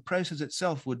the process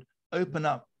itself would open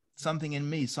up something in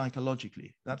me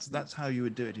psychologically. That's how you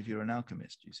would do it if you're an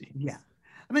alchemist, you see. Yeah.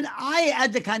 I mean, I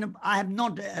have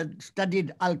not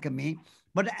studied alchemy,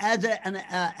 but as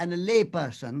a lay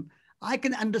person, I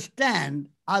can understand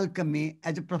alchemy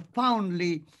as a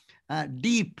profoundly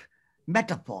deep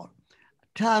metaphor,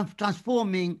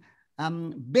 transforming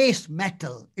base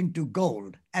metal into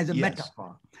gold as a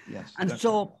metaphor. Yes. And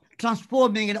so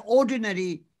transforming an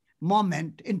ordinary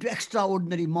moment into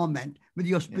extraordinary moment with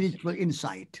your spiritual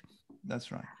insight.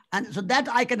 That's right. And so that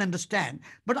I can understand,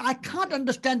 but I can't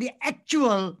understand the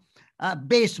actual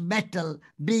base metal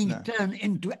being turned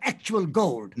into actual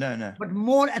gold. No. But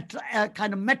more a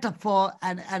kind of metaphor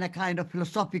and a kind of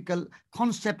philosophical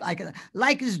concept. I can,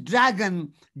 like this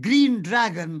dragon, green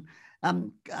dragon,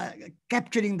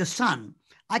 capturing the sun.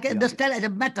 I can understand as a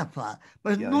metaphor,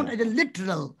 but not as a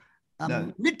literal,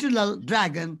 literal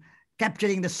dragon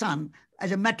capturing the sun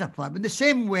as a metaphor. In the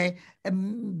same way, a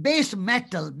base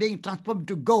metal being transformed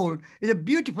to gold is a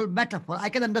beautiful metaphor. I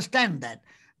can understand that.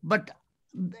 But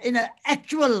in an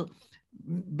actual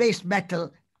base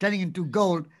metal turning into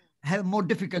gold, I have more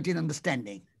difficulty in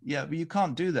understanding. Yeah, but you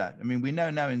can't do that. I mean, we know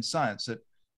now in science that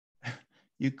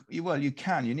you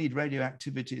can. You need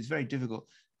radioactivity. It's very difficult.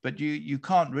 But you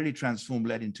can't really transform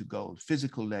lead into gold,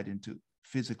 physical lead into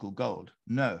physical gold.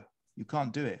 No, you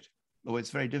can't do it. Or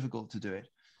it's very difficult to do it.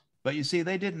 But you see,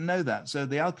 they didn't know that. So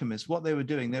the alchemists, what they were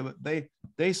doing,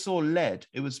 they saw lead.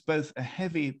 It was both a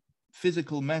heavy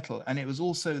physical metal, and it was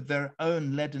also their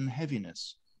own leaden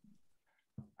heaviness.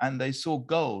 And they saw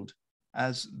gold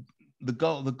as the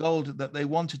gold that they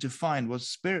wanted to find was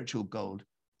spiritual gold,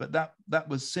 but that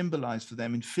was symbolized for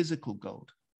them in physical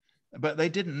gold. But they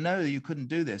didn't know you couldn't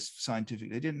do this scientifically.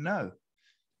 They didn't know.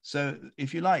 So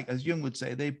if you like, as Jung would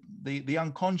say, the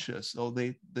unconscious or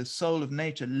the soul of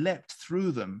nature leapt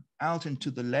through them out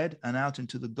into the lead and out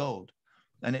into the gold.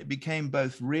 And it became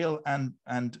both real and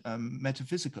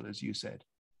metaphysical, as you said.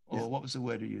 Or what was the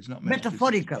word you used? Not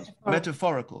metaphorical.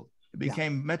 Metaphorical. It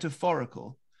became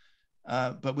metaphorical,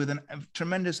 but with a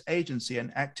tremendous agency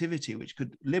and activity which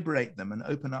could liberate them and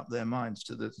open up their minds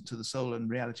to the soul and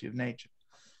reality of nature.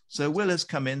 So Will has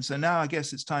come in. So now I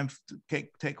guess it's time to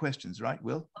take questions, right,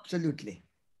 Will? Absolutely.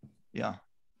 Yeah.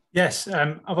 Yes.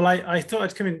 Well, I thought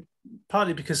I'd come in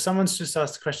partly because someone's just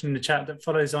asked a question in the chat that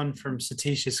follows on from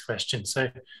Satish's question. So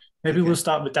maybe we'll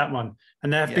start with that one.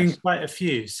 And there have been quite a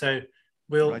few. So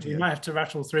we might have to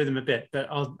rattle through them a bit, but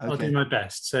I'll do my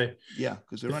best. So yeah,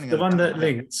 because we're running the one that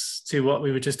links to what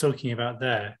we were just talking about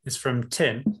there is from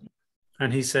Tim.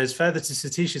 And he says, further to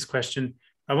Satish's question,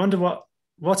 I wonder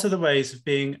what are the ways of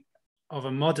being of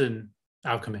a modern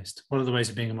alchemist? What are the ways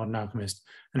of being a modern alchemist?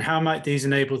 And how might these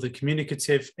enable the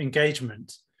communicative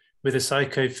engagement with a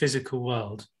psychophysical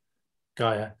world,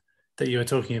 Gaia, that you were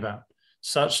talking about,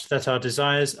 such that our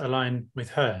desires align with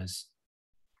hers,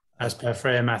 as per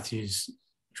Freya Matthews'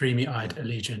 dreamy-eyed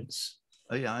allegiance?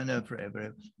 Oh yeah, I know Freya very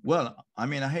well. I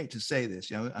mean, I hate to say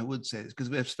this, I would say this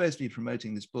because we're supposed to be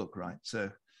promoting this book, right?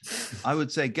 So I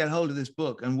would say get hold of this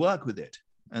book and work with it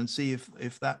and see if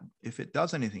it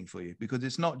does anything for you, because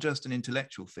it's not just an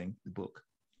intellectual thing, the book.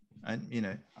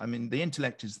 And I mean, the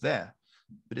intellect is there,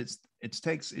 but it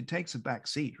takes a back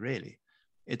seat, really.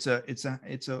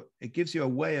 It gives you a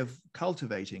way of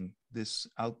cultivating this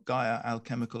Gaia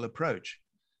alchemical approach,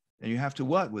 and you have to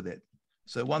work with it.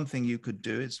 So one thing you could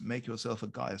do is make yourself a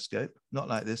Gaia scope, not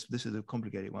like this. This is a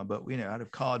complicated one, but out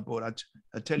of cardboard,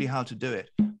 I'd tell you how to do it.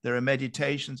 There are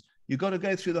meditations. You've got to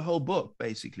go through the whole book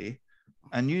basically,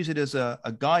 and use it as a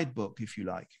guidebook, if you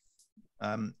like.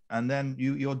 And then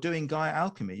you're doing Gaia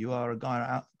alchemy. You are a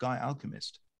Gaia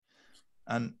alchemist.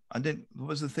 And what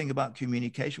was the thing about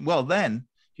communication? Well, then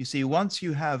you see, once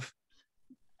you have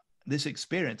this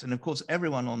experience, and of course,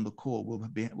 everyone on the call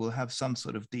will have some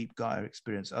sort of deep Gaia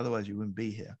experience. Otherwise, you wouldn't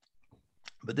be here.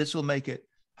 But this will make it.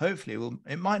 Hopefully,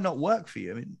 it might not work for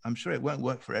you. I mean, I'm sure it won't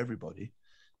work for everybody.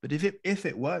 But if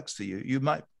it works for you, you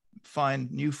might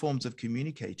find new forms of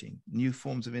communicating, new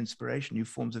forms of inspiration, new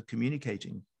forms of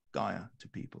communicating Gaia to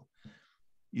people.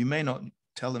 You may not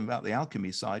tell them about the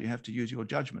alchemy side. You have to use your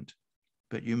judgment.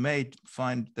 But you may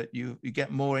find that you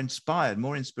get more inspired,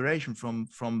 more inspiration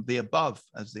from the above,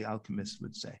 as the alchemists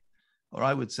would say. Or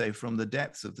I would say from the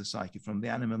depths of the psyche, from the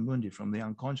anima mundi, from the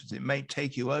unconscious. It may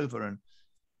take you over and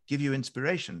give you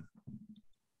inspiration.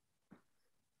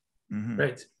 Mm-hmm.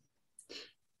 Great.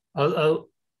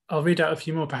 I'll read out a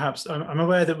few more perhaps. I'm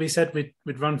aware that we said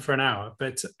we'd run for an hour,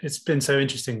 but it's been so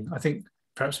interesting. I think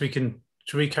perhaps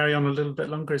should we carry on a little bit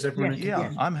longer? Is everyone okay?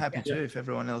 Yeah, I'm happy to if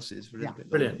everyone else is for a little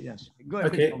bit longer. Brilliant. Yes. Go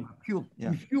ahead. Okay.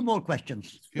 A few more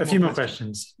questions. A few more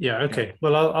questions. Yeah, okay. Yeah.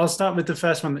 Well, I'll start with the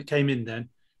first one that came in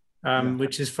then,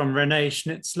 which is from Renee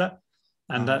Schnitzler,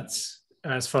 and that's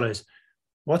as follows.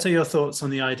 What are your thoughts on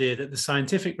the idea that the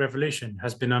scientific revolution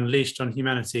has been unleashed on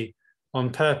humanity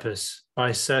on purpose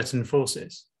by certain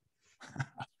forces?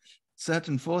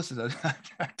 Certain forces?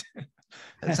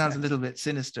 That sounds a little bit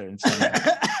sinister in some way.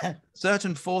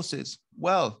 Certain forces,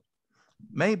 well,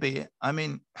 maybe. I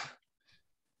mean,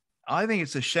 I think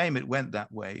it's a shame it went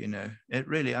that way, you know. It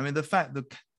really, I mean, the fact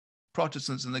that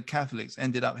Protestants and the Catholics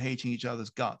ended up hating each other's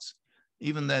guts,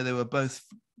 even though they were both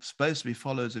supposed to be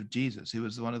followers of Jesus, who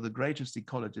was one of the greatest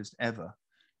ecologists ever,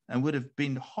 and would have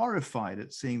been horrified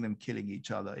at seeing them killing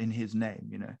each other in his name,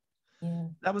 you know. Yeah.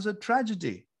 That was a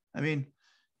tragedy. I mean,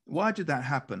 why did that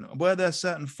happen? Were there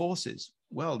certain forces?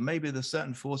 Well, maybe there's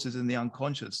certain forces in the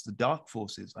unconscious, the dark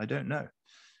forces. I don't know.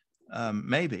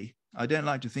 Maybe. I don't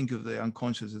like to think of the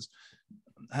unconscious as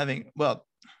having, well,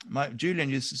 Julian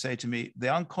used to say to me,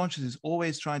 the unconscious is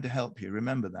always trying to help you.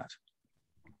 Remember that.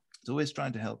 It's always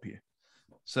trying to help you.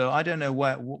 So I don't know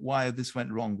why this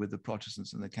went wrong with the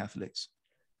Protestants and the Catholics.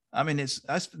 I mean, it's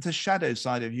the shadow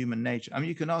side of human nature. I mean,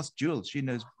 you can ask Jules. She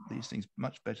knows these things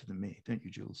much better than me, don't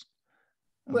you, Jules?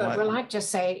 Well, I'd just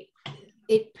say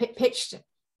it pitched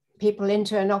people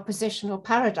into an oppositional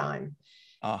paradigm.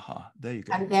 There you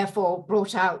go. And therefore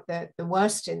brought out the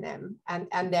worst in them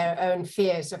and their own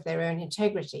fears of their own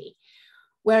integrity.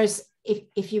 Whereas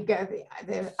if you go,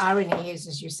 the irony is,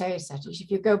 as you say, Satish,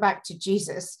 if you go back to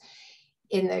Jesus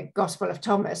in the Gospel of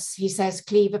Thomas, he says,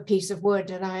 cleave a piece of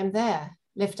wood and I am there.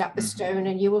 Lift up the stone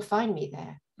and you will find me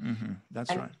there.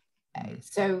 That's right.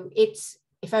 So it's,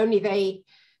 if only they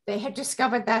had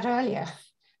discovered that earlier.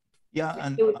 Yeah,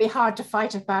 and it would be hard to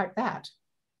fight about that.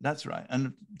 That's right.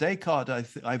 And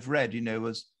Descartes, I've read, you know,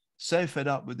 was so fed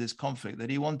up with this conflict that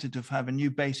he wanted to have a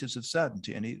new basis of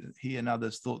certainty, and he and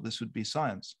others thought this would be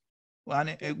science. Well, and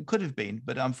it could have been,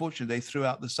 but unfortunately they threw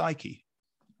out the psyche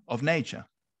of nature,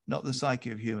 not the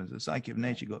psyche of humans. The psyche of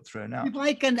nature got thrown out. If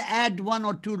I can add one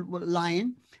or two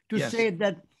lines to say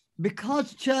that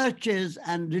because churches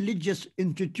and religious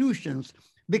institutions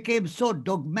became so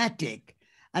dogmatic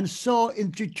and so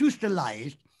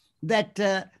institutionalized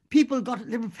that people got a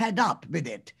little fed up with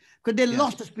it because they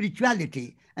lost the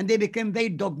spirituality and they became very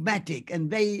dogmatic and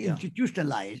very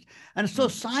institutionalized. And so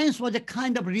science was a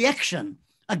kind of reaction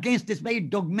against this very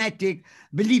dogmatic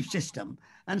belief system.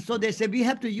 And so they say we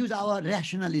have to use our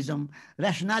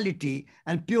rationality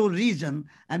and pure reason,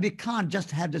 and we can't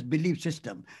just have this belief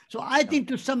system. So I think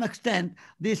to some extent,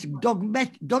 this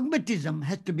dogmatism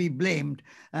has to be blamed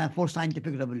for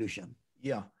scientific revolution.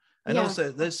 Yeah. And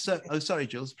also there's, oh, sorry,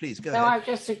 Jules, please go ahead. No, I'm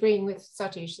just agreeing with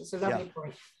Satish. It's a lovely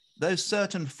point. Those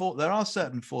there are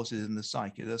certain forces in the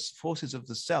psyche. There's forces of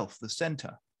the self, the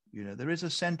center. You know, there is a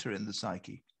center in the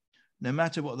psyche. No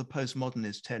matter what the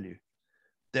postmodernists tell you,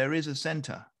 there is a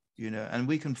center, you know, and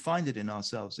we can find it in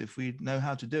ourselves if we know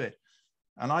how to do it.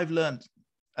 And I've learned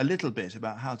a little bit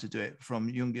about how to do it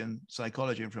from Jungian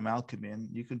psychology and from alchemy, and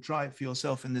you can try it for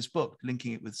yourself in this book,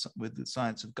 linking it with the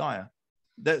science of Gaia.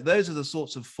 Those are the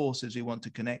sorts of forces we want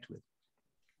to connect with.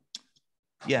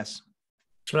 Yes.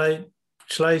 Shall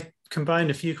I combine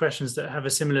a few questions that have a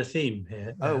similar theme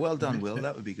here? Oh, well done, Will.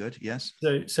 That would be good. Yes.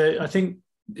 So I think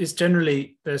it's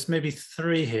generally, there's maybe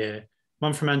three here.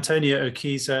 One from Antonia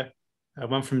Okiza,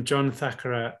 one from John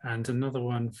Thackeray, and another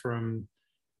one from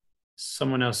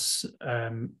someone else,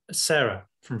 Sarah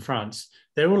from France.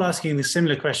 They're all asking the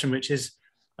similar question, which is,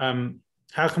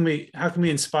 how can we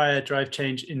inspire, drive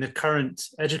change in the current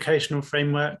educational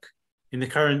framework, in the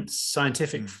current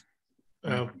scientific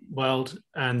world,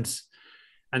 and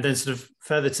then sort of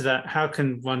further to that, how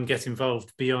can one get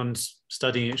involved beyond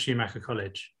studying at Schumacher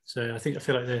College? So I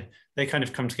feel like they kind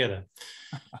of come together.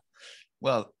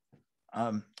 Well,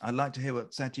 I'd like to hear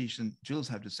what Satish and Jules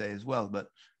have to say as well, but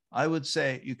I would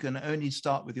say you can only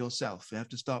start with yourself. You have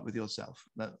to start with yourself.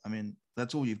 I mean,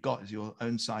 that's all you've got is your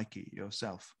own psyche,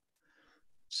 yourself.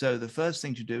 So the first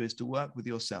thing to do is to work with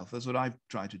yourself. That's what I've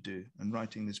tried to do in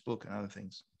writing this book and other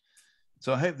things.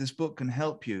 So I hope this book can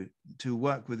help you to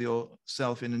work with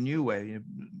yourself in a new way, you know,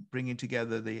 bringing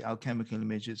together the alchemical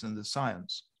images and the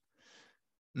science.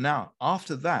 Now,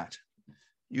 after that,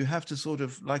 you have to sort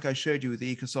of, like I showed you with the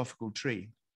ecosophical tree,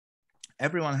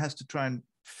 everyone has to try and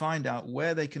find out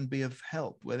where they can be of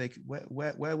help, where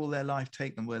will their life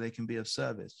take them, where they can be of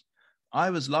service. I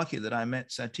was lucky that I met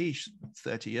Satish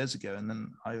 30 years ago, and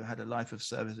then I had a life of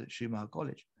service at Schumacher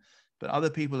College. But other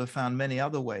people have found many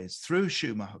other ways through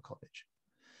Schumacher College.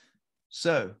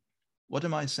 So what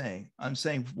am I saying? I'm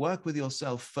saying work with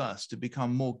yourself first to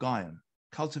become more Gaian,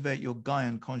 cultivate your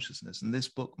Gaian consciousness, and this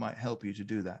book might help you to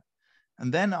do that.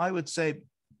 And then I would say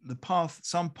the path,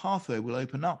 some pathway will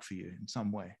open up for you in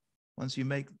some way. Once you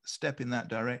make a step in that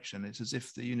direction, it's as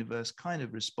if the universe kind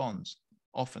of responds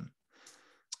often.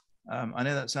 I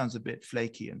know that sounds a bit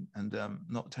flaky and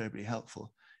not terribly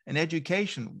helpful. In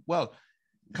education, well,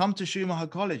 come to Schumacher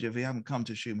College if you haven't come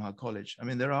to Schumacher College. I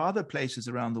mean, there are other places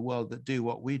around the world that do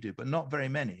what we do, but not very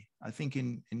many. I think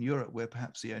in Europe, we're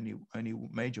perhaps the only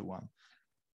major one.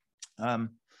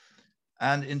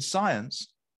 And in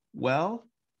science, well,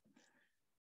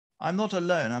 I'm not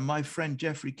alone. And my friend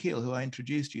Jeffrey Keel, who I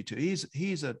introduced you to,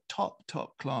 he's a top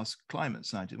class climate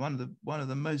scientist, one of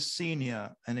the most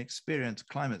senior and experienced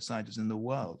climate scientists in the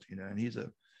world. You know, and he's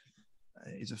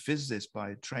a physicist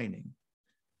by training.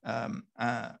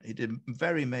 He did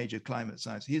very major climate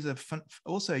science. He's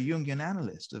also a Jungian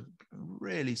analyst, a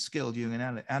really skilled Jungian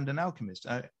analyst, and an alchemist.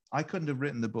 I couldn't have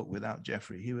written the book without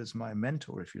Jeffrey. He was my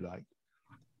mentor, if you like.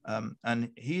 And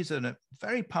he's a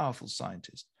very powerful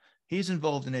scientist. He's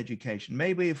involved in education.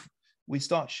 Maybe if we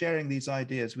start sharing these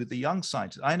ideas with the young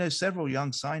scientists, I know several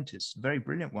young scientists, very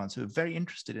brilliant ones, who are very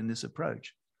interested in this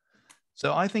approach.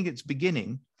 So I think it's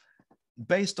beginning,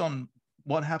 based on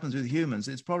what happens with humans,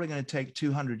 it's probably going to take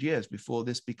 200 years before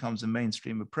this becomes a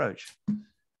mainstream approach.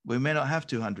 We may not have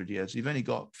 200 years. You've only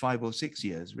got 5 or 6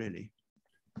 years, really.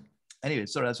 Anyway,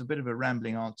 sorry, that's a bit of a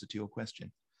rambling answer to your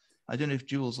question. I don't know if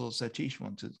Jules or Satish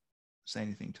want to say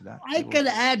anything to that. I can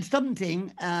add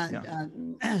something,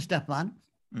 Stephan.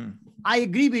 I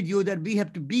agree with you that we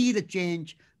have to be the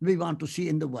change we want to see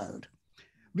in the world.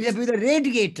 We have to be the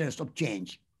radiators of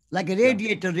change. Like a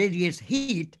radiator radiates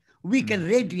heat, we can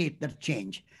radiate that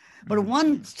change. But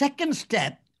one second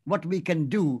step, what we can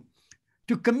do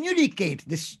to communicate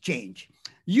this change.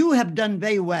 You have done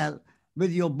very well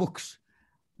with your books,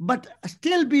 but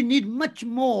still we need much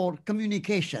more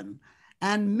communication.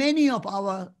 And many of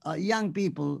our young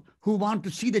people who want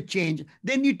to see the change,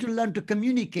 they need to learn to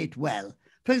communicate well.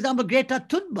 For example, Greta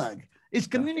Thunberg is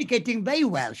communicating very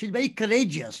well. She's very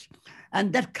courageous.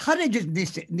 And that courage is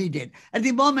needed. At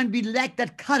the moment, we lack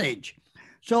that courage.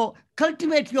 So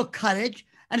cultivate your courage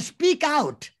and speak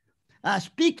out.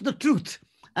 Speak the truth.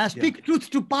 Speak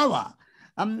truth to power.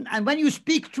 And when you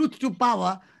speak truth to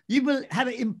power, you will have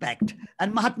an impact.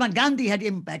 And Mahatma Gandhi had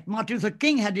impact. Martin Luther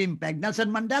King had impact. Nelson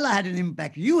Mandela had an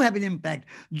impact. You have an impact.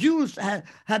 Jews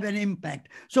have an impact.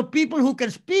 So people who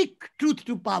can speak truth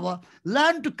to power,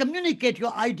 learn to communicate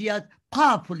your ideas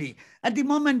powerfully. At the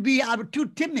moment, we are too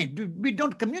timid. We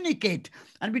don't communicate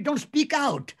and we don't speak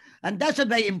out. And that's a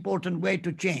very important way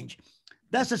to change.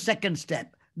 That's the second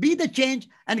step. Be the change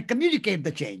and communicate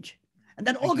the change. And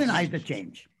then organize the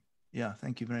change. Yeah,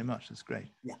 thank you very much. That's great.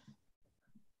 Yeah.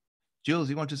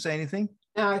 Jules, you want to say anything?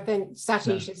 No, I think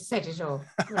Satish has said it all.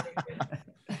 Great.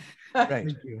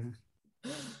 Thank you.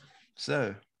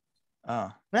 So,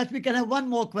 perhaps we can have one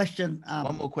more question.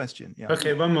 one more question. Yeah.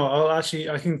 Okay, one more. I think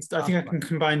I can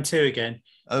combine two again.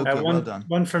 Oh, good, well done.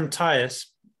 One from Tyus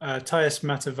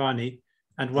Matavani,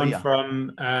 and one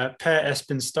from Per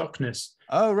Espen Stockness.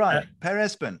 Oh, right. Per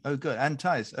Espen. Oh, good. And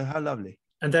Tyus. Oh, how lovely.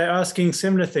 And they're asking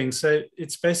similar things. So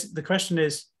it's basically, the question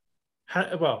is,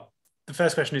 the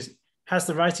first question is, has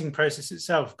the writing process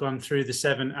itself gone through the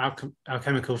 7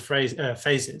 alchemical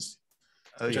phases?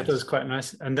 Which I thought was quite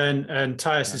nice. And then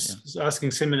Tyus is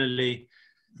asking similarly,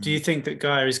 do you think that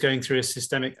Gaia is going through a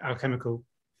systemic alchemical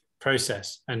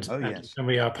process? And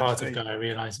we are part of Gaia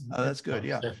realizing. Oh, that's good.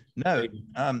 Yeah. No,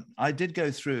 I did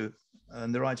go through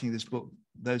in the writing of this book,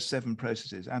 those 7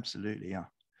 processes. Absolutely. Yeah.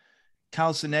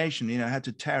 Calcination, I had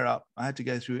to tear up. I had to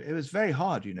go through. It was very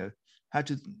hard, had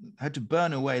to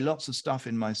burn away lots of stuff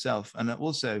in myself, and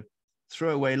also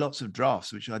throw away lots of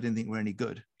drafts, which I didn't think were any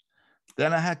good.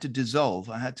 Then I had to dissolve.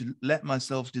 I had to let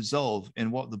myself dissolve in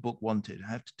what the book wanted.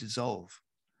 I had to dissolve.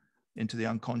 into the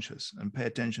unconscious and pay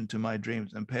attention to my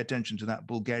dreams and pay attention to that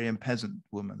Bulgarian peasant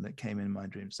woman that came in my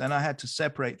dreams. Then I had to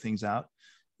separate things out,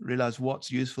 realize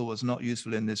what's useful, what's not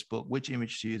useful in this book, which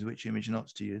image to use, which image not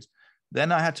to use.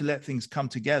 Then I had to let things come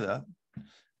together.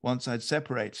 Once I'd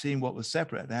seen what was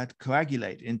separate, I had to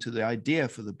coagulate into the idea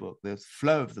for the book, the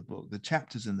flow of the book, the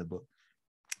chapters in the book.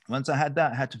 Once I had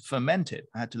that, I had to ferment it.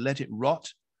 I had to let it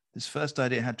rot. This first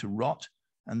idea had to rot.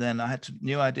 And then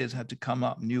new ideas had to come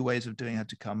up, new ways of doing had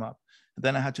to come up. And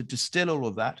then I had to distill all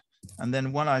of that. And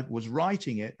then when I was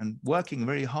writing it and working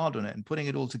very hard on it and putting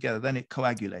it all together, then it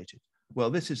coagulated. Well,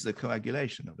 this is the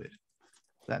coagulation of it.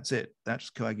 That's it. That's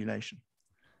coagulation.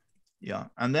 Yeah.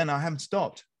 And then I haven't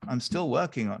stopped. I'm still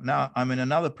working on it. Now I'm in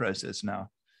another process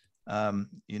now,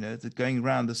 going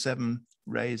around the 7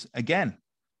 rays again.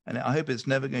 And I hope it's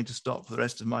never going to stop for the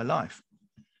rest of my life.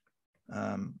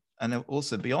 And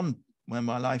also beyond when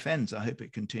my life ends, I hope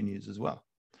it continues as well.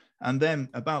 And then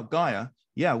about Gaia,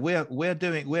 yeah,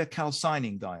 we're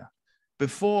calcining Gaia.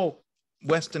 Before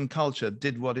Western culture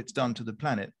did what it's done to the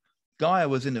planet, Gaia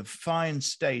was in a fine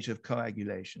state of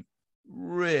coagulation.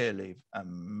 Really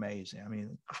amazing. I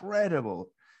mean, incredible,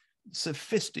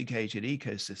 sophisticated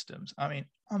ecosystems. I mean,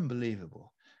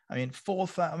 unbelievable. I mean,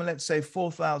 let's say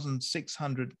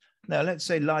 4,600. No, let's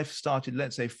say life started,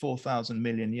 let's say 4,000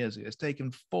 million years ago. It's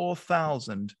taken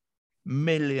 4,000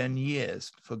 million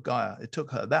years for Gaia. It took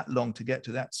her that long to get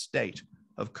to that state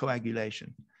of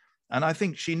coagulation. And I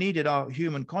think she needed our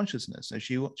human consciousness. And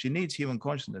she needs human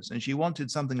consciousness. And she wanted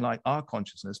something like our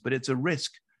consciousness, but it's a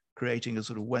risk creating a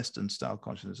sort of Western style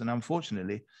consciousness. And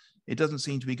unfortunately, it doesn't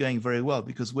seem to be going very well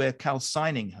because we're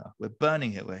calcining her, we're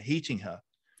burning her, we're heating her,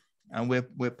 and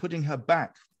we're putting her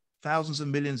back thousands of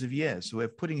millions of years. So we're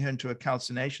putting her into a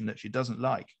calcination that she doesn't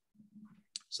like.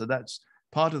 So that's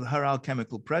part of her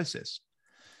alchemical process.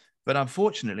 But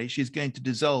unfortunately, she's going to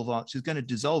dissolve us.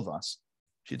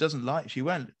 She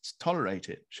won't tolerate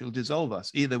it. She'll dissolve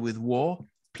us either with war,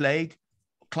 plague,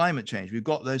 climate change. We've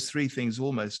got those 3 things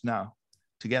almost now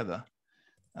together.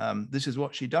 This is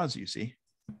what she does, you see.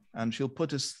 And she'll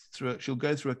put us through, she'll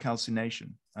go through a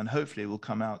calcination and hopefully we'll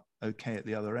come out okay at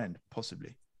the other end,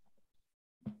 possibly.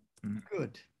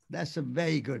 Good. That's a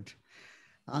very good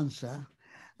answer.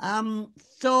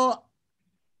 So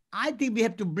I think we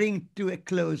have to bring to a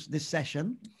close this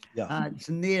session. Yeah. It's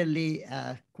nearly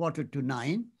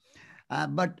 8:45.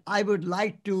 But I would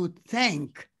like to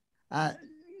thank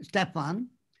Stephan,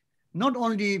 not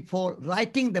only for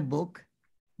writing the book,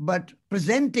 but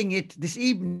presenting it this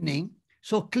evening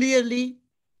so clearly,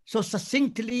 so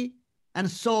succinctly, and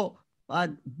so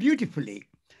beautifully.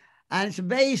 And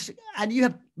and you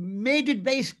have made it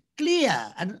very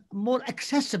clear and more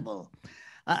accessible.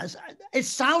 It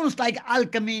sounds like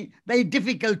alchemy, very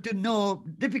difficult to know,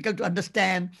 difficult to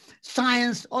understand.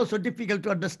 Science, also difficult to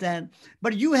understand.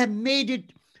 But you have made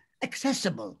it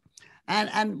accessible.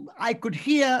 And I could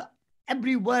hear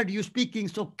every word you're speaking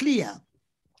so clear.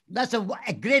 That's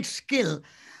a great skill,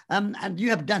 and you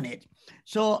have done it.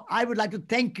 So I would like to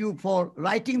thank you for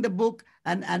writing the book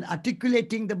and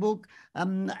articulating the book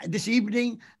this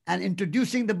evening and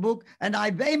introducing the book. And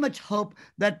I very much hope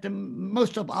that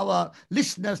most of our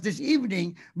listeners this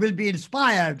evening will be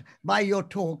inspired by your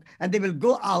talk, and they will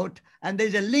go out, and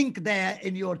there's a link there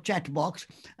in your chat box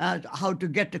how to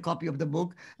get a copy of the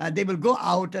book. They will go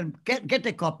out and get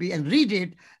a copy and read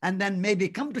it, and then maybe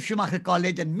come to Schumacher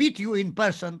College and meet you in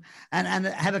person and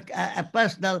have a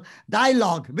personal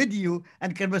dialogue with you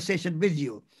and conversation with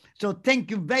you. So thank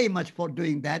you very much for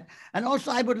doing that. And also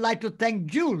I would like to thank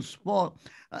Jules for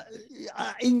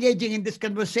engaging in this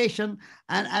conversation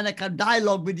and a kind of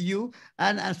dialogue with you.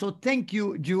 And so thank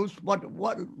you, Jules, what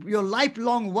your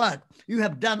lifelong work you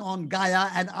have done on Gaia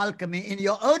and alchemy in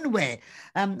your own way,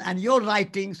 and your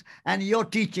writings and your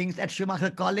teachings at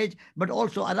Schumacher College, but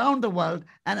also around the world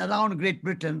and around Great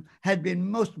Britain has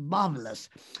been most marvelous.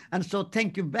 And so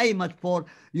thank you very much for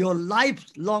your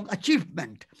lifelong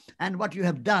achievement and what you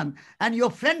have done, and your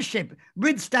friendship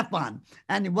with Stephan,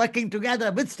 and working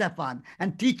together with Stephan,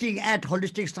 and teaching at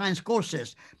holistic science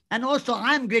courses. And also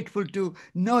I'm grateful to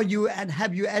know you and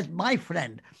have you as my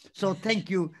friend. So thank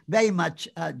you very much,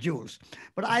 Jules.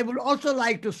 But I would also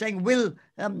like to thank Will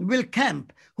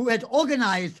Kemp, who has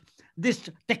organized this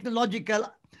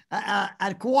technological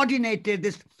and coordinated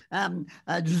this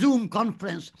Zoom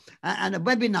conference and a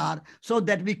webinar so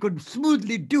that we could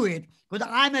smoothly do it. Because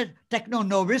I'm a techno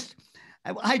novice.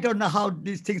 I don't know how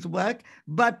these things work,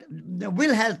 but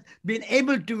Will has been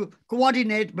able to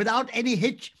coordinate without any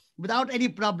hitch, without any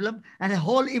problem, and the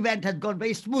whole event has gone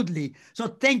very smoothly. So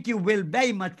thank you, Will,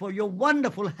 very much for your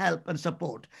wonderful help and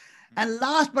support. And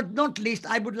last but not least,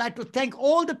 I would like to thank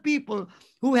all the people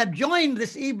who have joined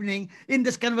this evening in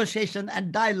this conversation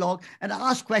and dialogue and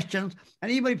asked questions.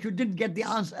 And even if you didn't get the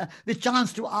answer, the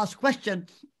chance to ask questions,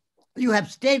 you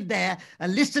have stayed there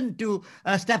and listened to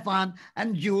Stephan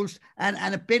and Jules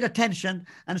and paid attention.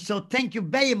 And so thank you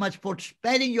very much for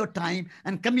sparing your time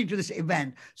and coming to this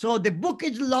event. So the book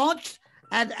is launched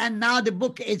and now the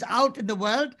book is out in the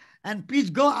world. And please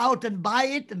go out and buy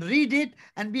it and read it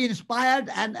and be inspired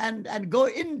and go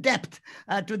in depth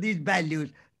to these values.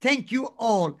 Thank you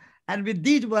all. And with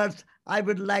these words, I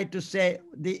would like to say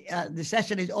the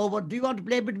session is over. Do you want to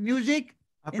play a bit of music?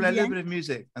 I'll play a little bit of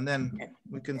music and then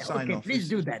we can sign off. Please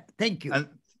do that. Thank you. And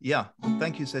yeah,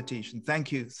 thank you, Satish. And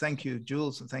thank you,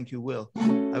 Jules, and thank you, Will.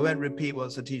 I won't repeat what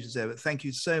Satish said, but thank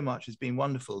you so much. It's been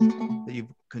wonderful that you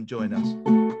can join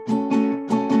us.